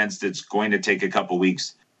defense that's going to take a couple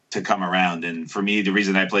weeks to come around. And for me, the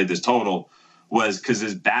reason I played this total was because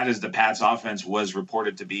as bad as the Pats offense was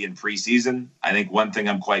reported to be in preseason, I think one thing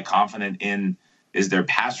I'm quite confident in is their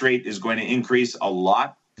pass rate is going to increase a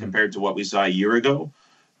lot compared to what we saw a year ago.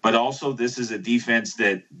 But also this is a defense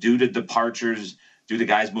that, due to departures, due to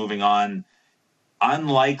guys moving on,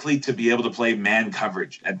 unlikely to be able to play man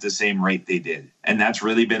coverage at the same rate they did. And that's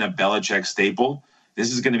really been a Belichick staple.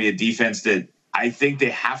 This is going to be a defense that I think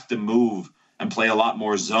they have to move and play a lot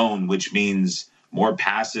more zone, which means more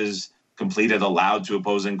passes completed allowed to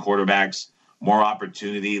opposing quarterbacks, more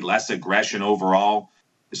opportunity, less aggression overall.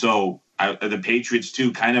 So the Patriots,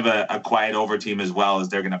 too, kind of a quiet over team as well, as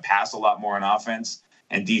they're going to pass a lot more on offense.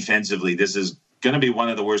 And defensively, this is going to be one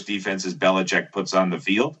of the worst defenses Belichick puts on the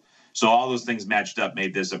field. So all those things matched up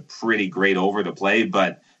made this a pretty great over to play.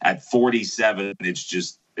 But at 47,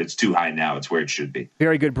 it's too high now. It's where it should be.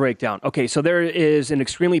 Very good breakdown. Okay, so there is an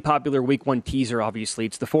extremely popular Week 1 teaser, obviously.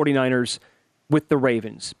 It's the 49ers with the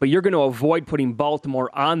Ravens. But you're going to avoid putting Baltimore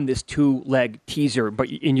on this two-leg teaser,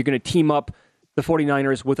 and you're going to team up the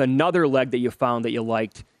 49ers with another leg that you found that you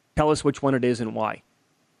liked. Tell us which one it is and why.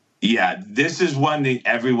 Yeah, this is one that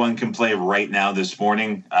everyone can play right now this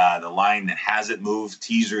morning. The line hasn't moved.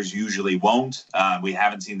 Teasers usually won't. We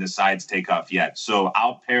haven't seen the sides take off yet. So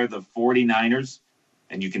I'll pair the 49ers,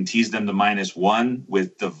 and you can tease them to -1,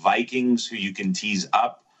 with the Vikings, who you can tease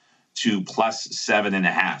up to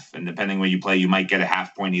 +7.5. And depending where you play, you might get a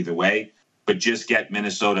half point either way, but just get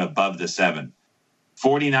Minnesota above the 7.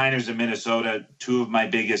 49ers and Minnesota, two of my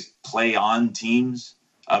biggest play-on teams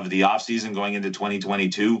of the offseason going into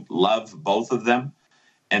 2022. Love both of them.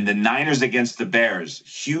 And the Niners against the Bears,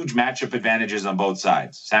 huge matchup advantages on both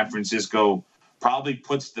sides. San Francisco probably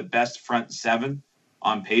puts the best front seven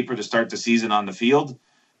on paper to start the season on the field.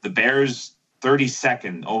 The Bears,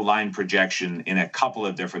 32nd O-line projection in a couple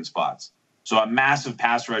of different spots. So a massive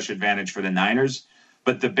pass rush advantage for the Niners.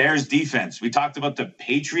 But the Bears defense, we talked about the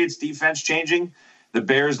Patriots defense changing. The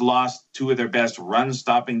Bears lost two of their best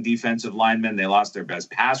run-stopping defensive linemen. They lost their best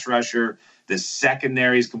pass rusher. The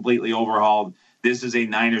secondary is completely overhauled. This is a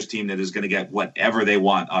Niners team that is going to get whatever they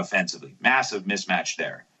want offensively. Massive mismatch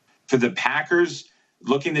there. For the Packers,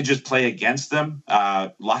 looking to just play against them,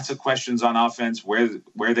 lots of questions on offense. Where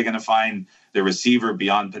are they going to find the receiver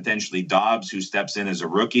beyond potentially Dobbs, who steps in as a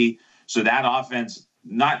rookie? So that offense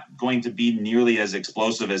not going to be nearly as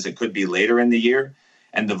explosive as it could be later in the year.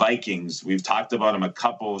 And the Vikings, we've talked about them a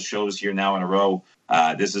couple shows here now in a row.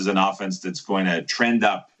 This is an offense that's going to trend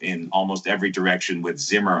up in almost every direction with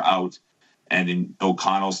Zimmer out and in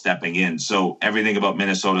O'Connell stepping in. So everything about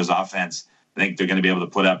Minnesota's offense, I think they're going to be able to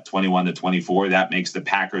put up 21-24. That makes the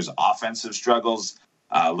Packers' offensive struggles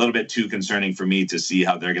a little bit too concerning for me to see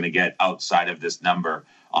how they're going to get outside of this number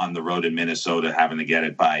on the road in Minnesota, having to get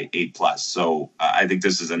it by 8+. So I think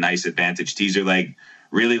this is a nice advantage teaser leg.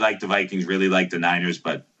 Really like the Vikings, really like the Niners,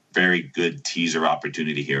 but very good teaser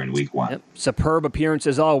opportunity here in Week 1. Yep. Superb appearance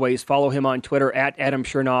as always. Follow him on Twitter at Adam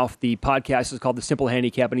Chernoff. The podcast is called The Simple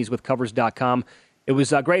Handicap, and he's with Covers.com. It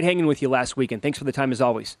was great hanging with you last week, and thanks for the time as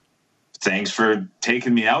always. Thanks for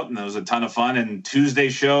taking me out, and it was a ton of fun. And Tuesday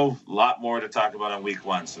show, a lot more to talk about on Week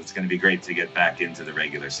 1, so it's going to be great to get back into the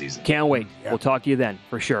regular season. Can't wait. We'll talk to you then,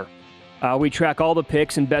 for sure. We track all the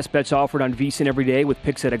picks and best bets offered on VSiN every day with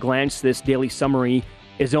Picks at a Glance. This daily summary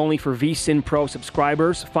is only for VSiN Pro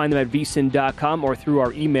subscribers. Find them at vsin.com or through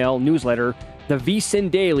our email newsletter, The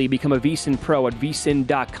VSiN Daily. Become a VSiN Pro at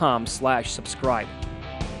vsin.com/subscribe.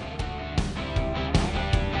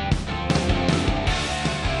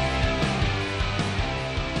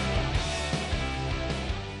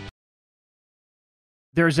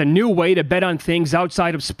 There's a new way to bet on things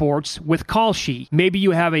outside of sports with Kalshi. Maybe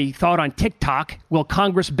you have a thought on TikTok. Will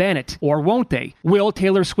Congress ban it? Or won't they? Will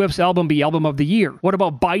Taylor Swift's album be Album of the Year? What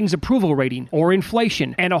about Biden's approval rating? Or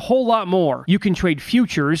inflation? And a whole lot more. You can trade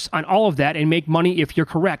futures on all of that and make money if you're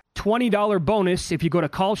correct. $20 bonus if you go to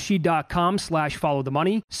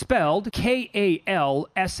kalshi.com/followthemoney, spelled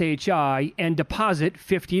KALSHI, and deposit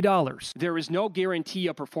 $50. There is no guarantee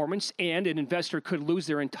of performance, and an investor could lose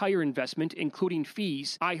their entire investment, including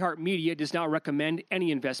fees. iHeartMedia does not recommend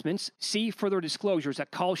any investments. See further disclosures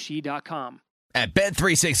at kalshi.com. At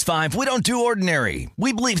Bet365, we don't do ordinary.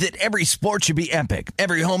 We believe that every sport should be epic.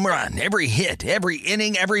 Every home run, every hit, every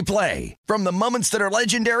inning, every play. From the moments that are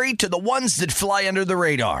legendary to the ones that fly under the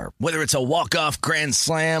radar. Whether it's a walk-off grand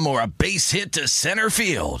slam or a base hit to center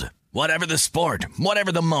field. Whatever the sport,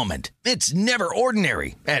 whatever the moment. It's never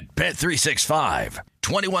ordinary at Bet365.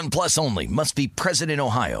 21 plus only. Must be present in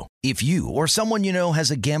Ohio. If you or someone you know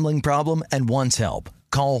has a gambling problem and wants help,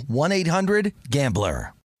 call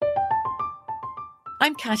 1-800-GAMBLER.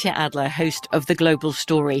 I'm Katya Adler, host of The Global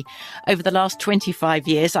Story. Over the last 25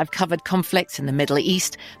 years, I've covered conflicts in the Middle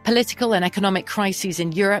East, political and economic crises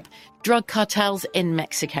in Europe, drug cartels in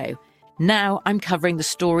Mexico. Now I'm covering the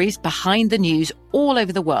stories behind the news all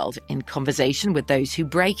over the world in conversation with those who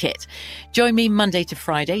break it. Join me Monday to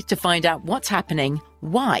Friday to find out what's happening,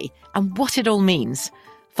 why, and what it all means.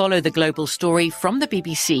 Follow The Global Story from the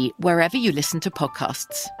BBC wherever you listen to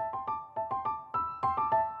podcasts.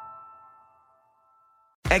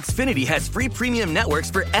 Xfinity has free premium networks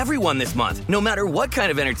for everyone this month, no matter what kind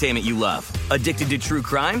of entertainment you love. Addicted to true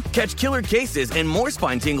crime? Catch killer cases and more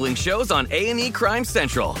spine-tingling shows on A&E Crime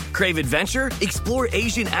Central. Crave adventure? Explore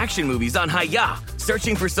Asian action movies on Hi-YAH.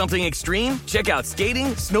 Searching for something extreme? Check out skating,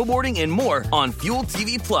 snowboarding, and more on Fuel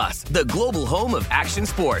TV Plus, the global home of action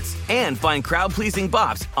sports. And find crowd-pleasing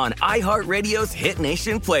bops on iHeartRadio's Hit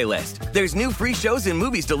Nation playlist. There's new free shows and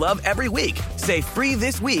movies to love every week. Say free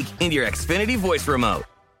this week in your Xfinity voice remote.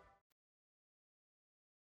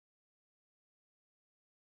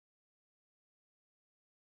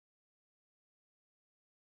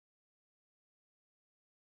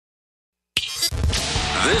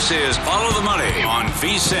 This is Follow the Money on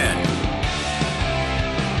VSiN.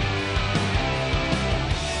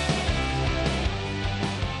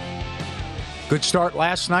 Good start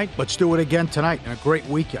last night. Let's do it again tonight and a great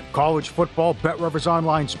weekend. College football, BetRivers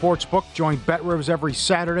Online Sportsbook. Join BetRivers every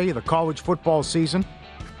Saturday of the college football season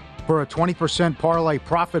for a 20% parlay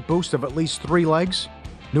profit boost of at least 3 legs.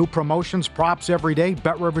 New promotions, props every day.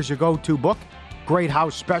 BetRivers, your go-to book. Great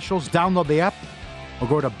house specials. Download the app or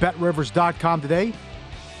go to betrivers.com today.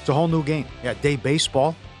 It's a whole new game. You had day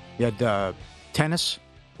baseball. You had tennis.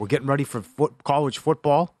 We're getting ready for college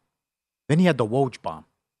football. Then you had the Woj bomb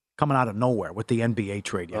coming out of nowhere with the NBA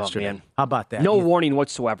trade yesterday. Man. How about that? No warning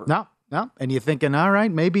whatsoever. No. And you're thinking, all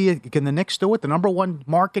right, maybe can the Knicks do it? The number one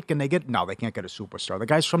market, can they get? No, they can't get a superstar. The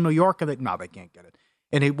guys from New York, no, they can't get it.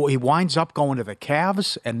 And he winds up going to the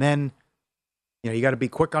Cavs, and then you got to be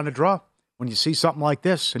quick on the draw. When you see something like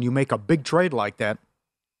this and you make a big trade like that,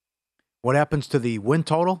 what happens to the win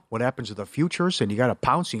total? What happens to the futures? And you got to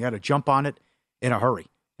pounce. You got to jump on it in a hurry.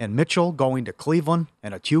 And Mitchell going to Cleveland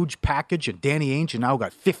and a huge package. And Danny Ainge now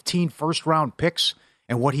got 15 first-round picks.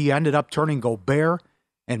 And what he ended up turning Gobert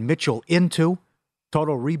and Mitchell into,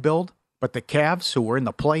 total rebuild. But the Cavs, who were in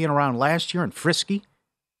the play-in around last year and frisky.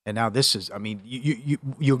 And now this is,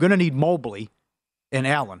 you're going to need Mobley and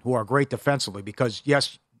Allen, who are great defensively. Because,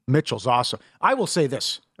 yes, Mitchell's awesome. I will say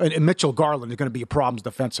this. And Mitchell Garland is going to be a problem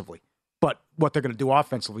defensively. But what they're going to do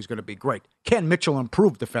offensively is going to be great. Can Mitchell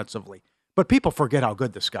improve defensively? But people forget how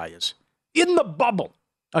good this guy is. In the bubble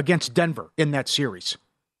against Denver in that series,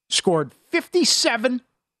 scored 57,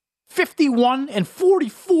 51, and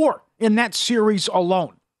 44 in that series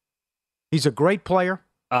alone. He's a great player.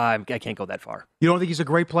 I can't go that far. You don't think he's a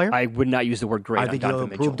great player? I would not use the word great. I think he'll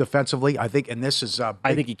improve defensively. I think, and this is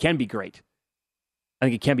I think he can be great.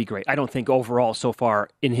 I don't think overall so far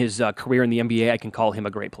in his career in the NBA, I can call him a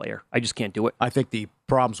great player. I just can't do it. I think the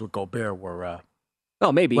problems with Gobert were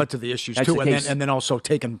maybe led to the issues too, and then also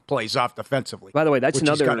taking plays off defensively. By the way, that's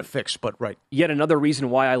another got to fix. But right, yet another reason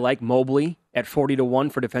why I like Mobley at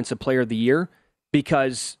 40-1 for Defensive Player of the Year,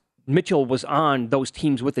 because Mitchell was on those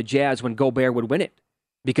teams with the Jazz when Gobert would win it,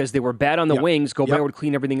 because they were bad on the wings. Gobert would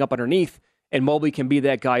clean everything up underneath, and Mobley can be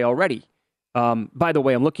that guy already. By the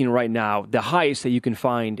way, I'm looking right now. The highest that you can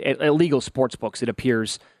find at legal sports books, it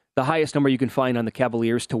appears, the highest number you can find on the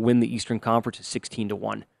Cavaliers to win the Eastern Conference is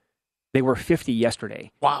 16-1. They were 50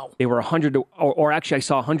 yesterday. Wow. They were 100, or actually, I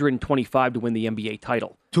saw 125 to win the NBA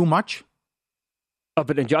title. Too much of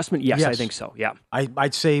an adjustment? Yes, I think so. Yeah,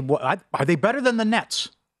 I'd say, are they better than the Nets?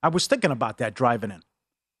 I was thinking about that driving in.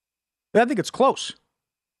 I think it's close.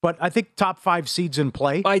 But I think top 5 seeds in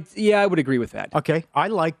play. I would agree with that. Okay. I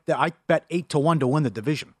like that. I bet 8-1 to win the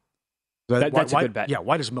division. That's a good bet. Yeah.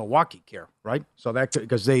 Why does Milwaukee care, right? So that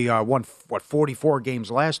because they won 44 games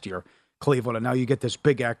last year, Cleveland, and now you get this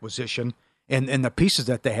big acquisition and the pieces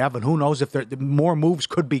that they have, and who knows if more moves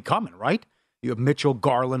could be coming, right? You have Mitchell,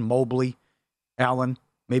 Garland, Mobley, Allen.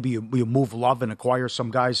 Maybe you move Love and acquire some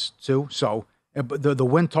guys too. So the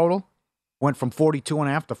win total went from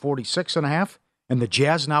 42.5 to 46.5. And the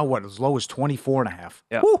Jazz now, as low as 24.5.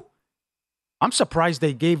 Yeah. Woo! I'm surprised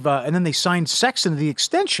they gave, and then they signed Sexton to the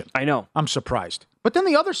extension. I know. I'm surprised. But then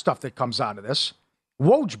the other stuff that comes out of this,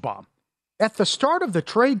 Woj bomb. At the start of the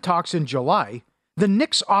trade talks in July, the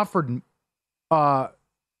Knicks offered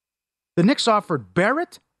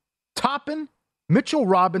Barrett, Toppin, Mitchell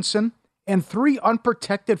Robinson, and 3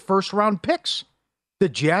 unprotected first-round picks. The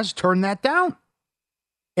Jazz turned that down.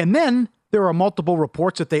 And then there are multiple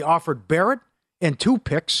reports that they offered Barrett and 2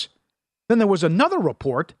 picks. Then there was another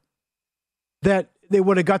report that they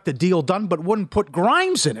would have got the deal done, but wouldn't put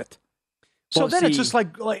Grimes in it. So then it's just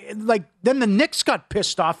like then the Knicks got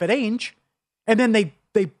pissed off at Ainge, and then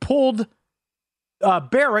they pulled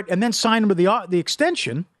Barrett and then signed him to the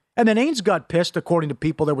extension. And then Ainge got pissed. According to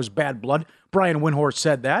people, there was bad blood. Brian Windhorst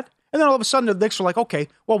said that. And then all of a sudden the Knicks were like, okay,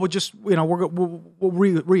 well, we'll just, we'll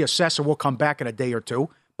reassess and we'll come back in a day or two.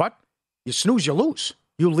 But you snooze, you lose.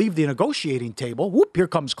 You leave the negotiating table. Whoop, here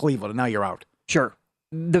comes Cleveland, and now you're out. Sure.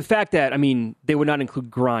 The fact that, they would not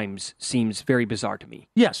include Grimes seems very bizarre to me.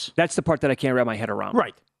 Yes. That's the part that I can't wrap my head around.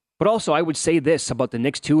 Right. But also, I would say this about the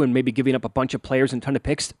Knicks, too, and maybe giving up a bunch of players and a ton of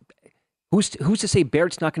picks. Who's to say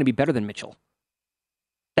Barrett's not going to be better than Mitchell?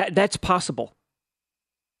 That's possible.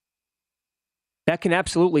 That can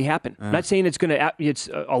absolutely happen. I'm not saying it's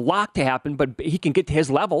a lock to happen, but he can get to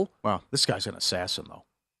his level. Well, this guy's an assassin, though.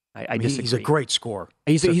 I disagree. He's a great scorer.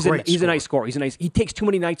 He's a nice scorer. He takes too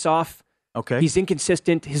many nights off. Okay. He's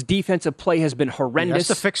inconsistent. His defensive play has been horrendous. He has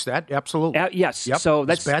to fix that. Absolutely. Yes. Yep. So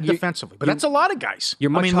that's bad defensively. But that's a lot of guys.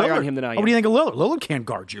 You're much higher Lillard, on him than I am. What do you think of Lillard? Lillard can't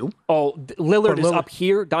guard you. Oh, Lillard is up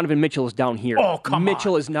here. Donovan Mitchell is down here. Oh, come on.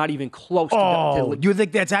 Mitchell is not even close to do you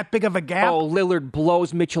think that's that big of a gap? Oh, Lillard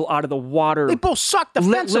blows Mitchell out of the water. They both suck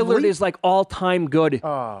defensively. Lillard is like all-time good.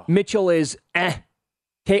 Mitchell is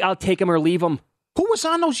I'll take him or leave him. Who was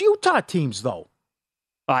on those Utah teams, though?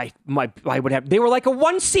 I would have. They were like a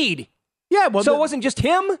 1 seed. Yeah, well, so it wasn't just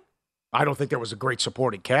him? I don't think there was a great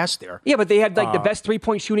supporting cast there. Yeah, but they had the best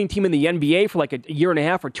three-point shooting team in the NBA for like a year and a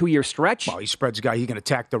half or 2 year stretch. Well, he spreads a guy. He can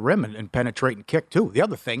attack the rim and penetrate and kick, too. The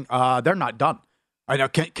other thing, they're not done. I know.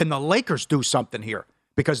 Can the Lakers do something here?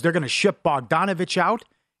 Because they're going to ship Bogdanovich out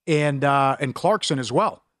and Clarkson as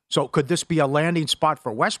well. So could this be a landing spot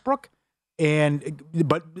for Westbrook?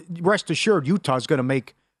 But rest assured, Utah's going to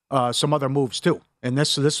make some other moves, too. And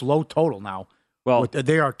this low total now. Well,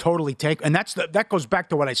 they are totally tank, and that goes back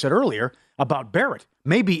to what I said earlier about Barrett.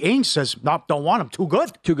 Maybe Ainge says, "No, don't want him.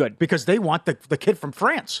 Too good, because they want the kid from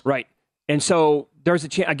France." Right, and so there's a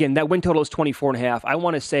chance. Again, that win total is 24.5. I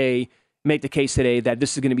want to make the case today that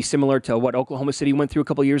this is going to be similar to what Oklahoma City went through a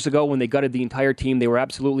couple of years ago when they gutted the entire team. They were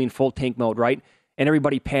absolutely in full tank mode, right? And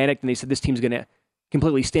everybody panicked, and they said this team's going to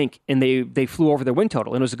completely stink, and they flew over their win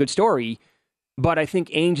total, and it was a good story. But I think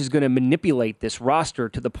Ainge is going to manipulate this roster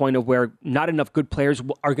to the point of where not enough good players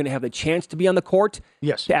are going to have the chance to be on the court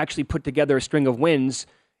to actually put together a string of wins.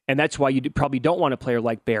 And that's why you probably don't want a player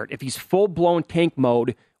like Barrett. If he's full-blown tank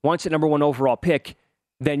mode, wants a number 1 overall pick,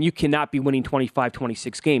 then you cannot be winning 25,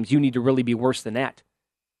 26 games. You need to really be worse than that.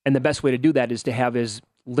 And the best way to do that is to have as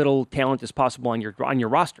little talent as possible on your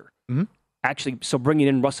roster. Mm-hmm. Actually, so bringing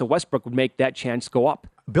in Russell Westbrook would make that chance go up.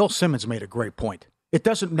 Bill Simmons made a great point. It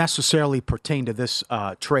doesn't necessarily pertain to this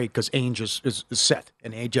trade because Ainge is set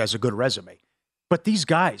and Ainge has a good resume. But these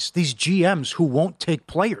guys, these GMs who won't take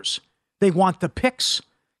players, they want the picks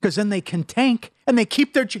because then they can tank and they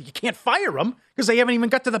keep their. You can't fire them because they haven't even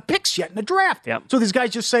got to the picks yet in the draft. Yep. So these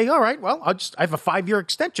guys just say, all right, well, I have a 5-year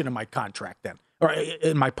extension in my contract then, or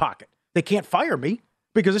in my pocket. They can't fire me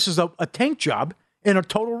because this is a tank job and a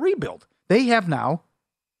total rebuild. They have now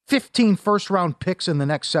 15 first-round picks in the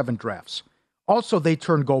next 7 drafts. Also, they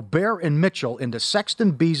turned Gobert and Mitchell into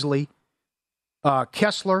Sexton, Beasley,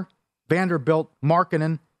 Kessler, Vanderbilt,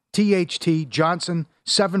 Markkanen, THT, Johnson,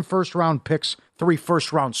 7 first-round picks, 3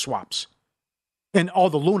 first-round swaps. And all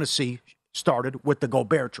the lunacy started with the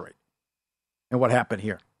Gobert trade and what happened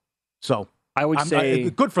here. So I would say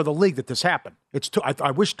good for the league that this happened.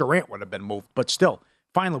 I wish Durant would have been moved, but still,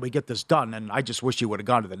 finally we get this done, and I just wish he would have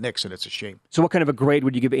gone to the Knicks, and it's a shame. So what kind of a grade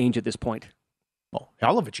would you give Ainge at this point? Oh,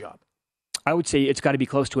 hell of a job. I would say it's got to be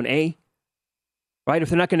close to an A, right? If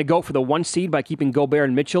they're not going to go for the 1 seed by keeping Gobert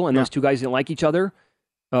and Mitchell, and those two guys didn't like each other,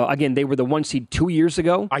 again, they were the 1 seed 2 years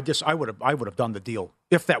ago. I would have done the deal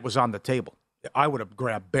if that was on the table. I would have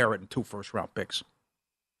grabbed Barrett and 2 first-round picks.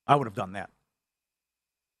 I would have done that.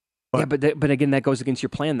 But again, that goes against your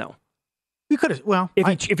plan, though. You could have. Well,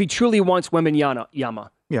 if he truly wants Wembanyama,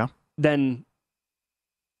 then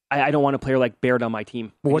I don't want a player like Barrett on my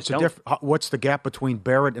team. Well, what's the gap between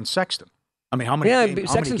Barrett and Sexton? I mean, how many? Yeah,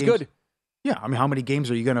 Sexton's good. Yeah, I mean, how many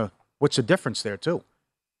games are you gonna? What's the difference there too?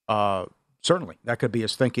 Certainly, that could be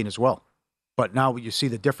his thinking as well. But now you see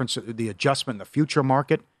the difference, the adjustment in the future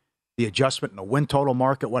market, the adjustment in the win total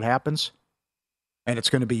market. What happens? And it's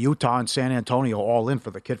going to be Utah and San Antonio all in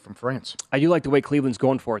for the kid from France. I do like the way Cleveland's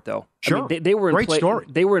going for it, though. Sure, I mean, they were in great play, story.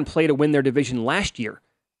 They were in play to win their division last year,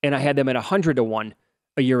 and I had them at 100-1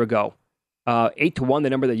 a year ago. 8-1, the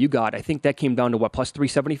number that you got. I think that came down to what, plus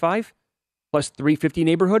 375, plus 350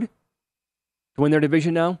 neighborhood to win their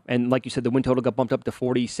division now. And like you said, the win total got bumped up to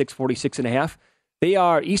 46.5. They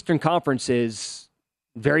are, Eastern Conference is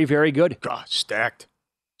very, very good. God, stacked.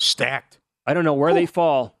 I don't know where they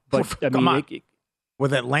fall, but I mean,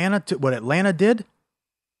 what Atlanta did, a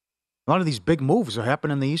lot of these big moves are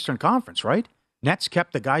happening in the Eastern Conference, right? Nets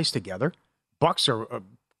kept the guys together. Bucks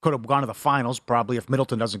could have gone to the finals probably if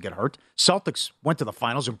Middleton doesn't get hurt. Celtics went to the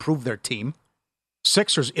finals, improved their team.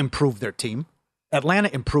 Sixers improved their team. Atlanta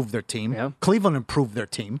improved their team. Yeah. Cleveland improved their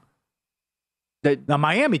team. Now,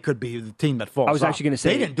 Miami could be the team that falls I was actually going to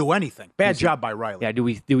say. They didn't do anything. Bad job by Riley. Yeah, do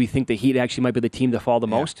we think the Heat actually might be the team to fall the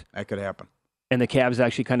most? That could happen. And the Cavs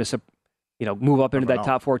actually kind of, move up into that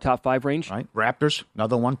top 4, top 5 range? Right. Raptors,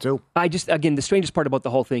 another one, too. Again, the strangest part about the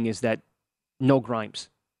whole thing is that no Grimes.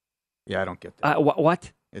 Yeah, I don't get that.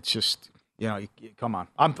 What? It's just, come on.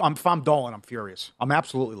 If I'm Dolan, I'm furious. I'm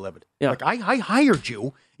absolutely livid. Yeah. Like, I hired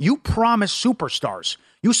you. You promised superstars.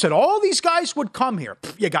 You said all these guys would come here.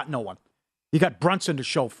 You got no one. You got Brunson to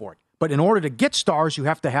show for it. But in order to get stars, you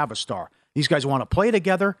have to have a star. These guys want to play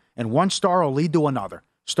together, and one star will lead to another.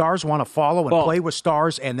 Stars want to follow and play with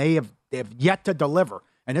stars, and they have yet to deliver.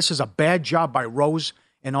 And this is a bad job by Rose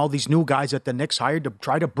and all these new guys that the Knicks hired to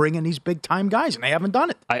try to bring in these big-time guys, and they haven't done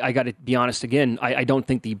it. I got to be honest again. I don't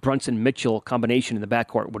think the Brunson-Mitchell combination in the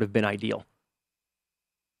backcourt would have been ideal.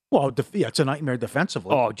 Well, it's a nightmare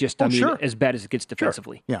defensively. Sure. As bad as it gets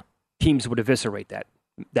defensively. Sure. Yeah. Teams would eviscerate that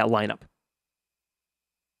lineup.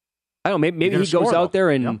 I don't know, maybe he goes out there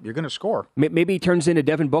and... You're going to score. Maybe he turns into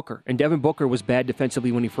Devin Booker. And Devin Booker was bad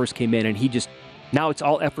defensively when he first came in, and he just... Now it's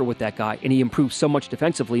all effort with that guy, and he improves so much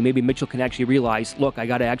defensively, maybe Mitchell can actually realize, look, I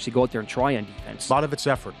got to actually go out there and try on defense. A lot of it's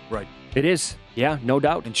effort, right. It is. Yeah, no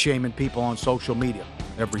doubt. And shaming people on social media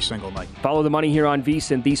every single night. Follow the money here on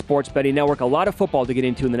VSiN, the Sports Betting Network. A lot of football to get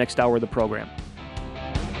into in the next hour of the program.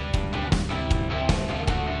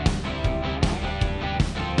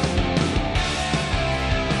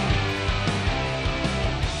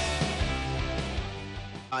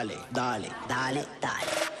 Dale.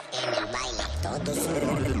 En el baile todo se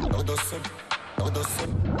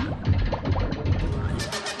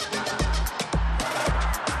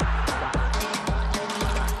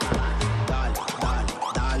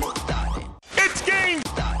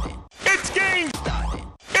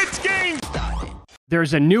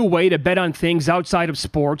There's a new way to bet on things outside of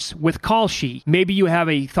sports with Kalshi. Maybe you have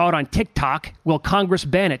a thought on TikTok. Will Congress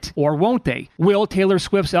ban it? Or won't they? Will Taylor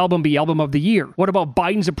Swift's album be Album of the Year? What about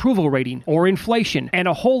Biden's approval rating or inflation? And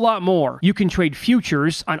a whole lot more. You can trade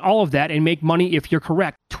futures on all of that and make money if you're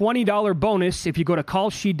correct. $20 bonus if you go to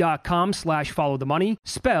kalshi.com/followthemoney,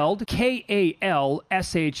 spelled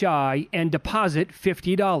KALSHI, and deposit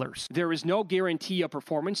 $50. There is no guarantee of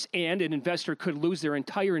performance, and an investor could lose their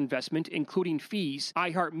entire investment, including fees.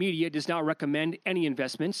 iHeartMedia does not recommend any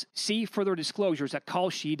investments. See further disclosures at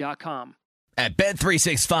kalshi.com. At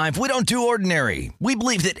Bet365, we don't do ordinary. We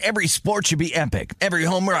believe that every sport should be epic. Every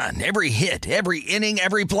home run, every hit, every inning,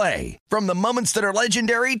 every play. From the moments that are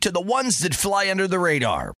legendary to the ones that fly under the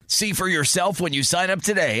radar. See for yourself when you sign up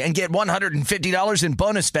today and get $150 in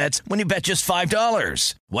bonus bets when you bet just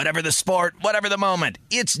 $5. Whatever the sport, whatever the moment,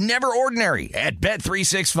 it's never ordinary at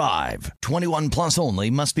Bet365. 21 plus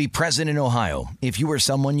only. Must be present in Ohio. If you or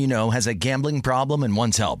someone you know has a gambling problem and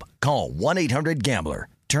wants help, call 1-800-GAMBLER.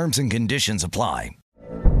 Terms and conditions apply.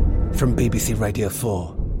 From BBC Radio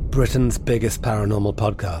 4, Britain's biggest paranormal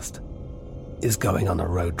podcast is going on a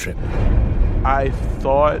road trip. I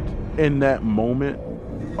thought in that moment,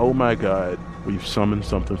 oh my God, we've summoned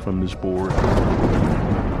something from this board.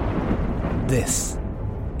 This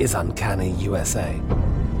is Uncanny USA.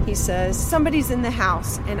 He says, somebody's in the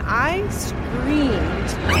house, and I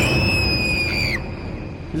screamed.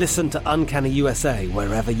 Listen to Uncanny USA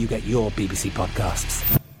wherever you get your BBC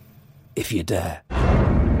podcasts, if you dare.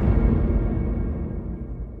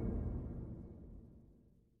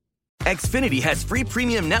 Xfinity has free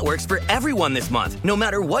premium networks for everyone this month, no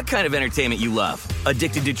matter what kind of entertainment you love.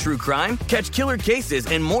 Addicted to true crime? Catch killer cases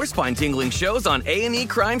and more spine-tingling shows on A&E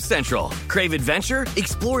Crime Central. Crave adventure?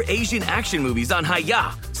 Explore Asian action movies on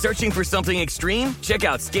Hi-YAH. Searching for something extreme? Check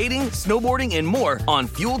out skating, snowboarding, and more on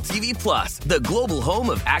Fuel TV Plus, the global home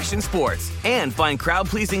of action sports. And find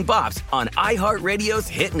crowd-pleasing bops on iHeartRadio's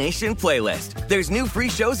Hit Nation playlist. There's new free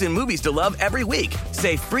shows and movies to love every week.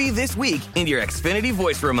 Say free this week in your Xfinity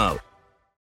voice remote.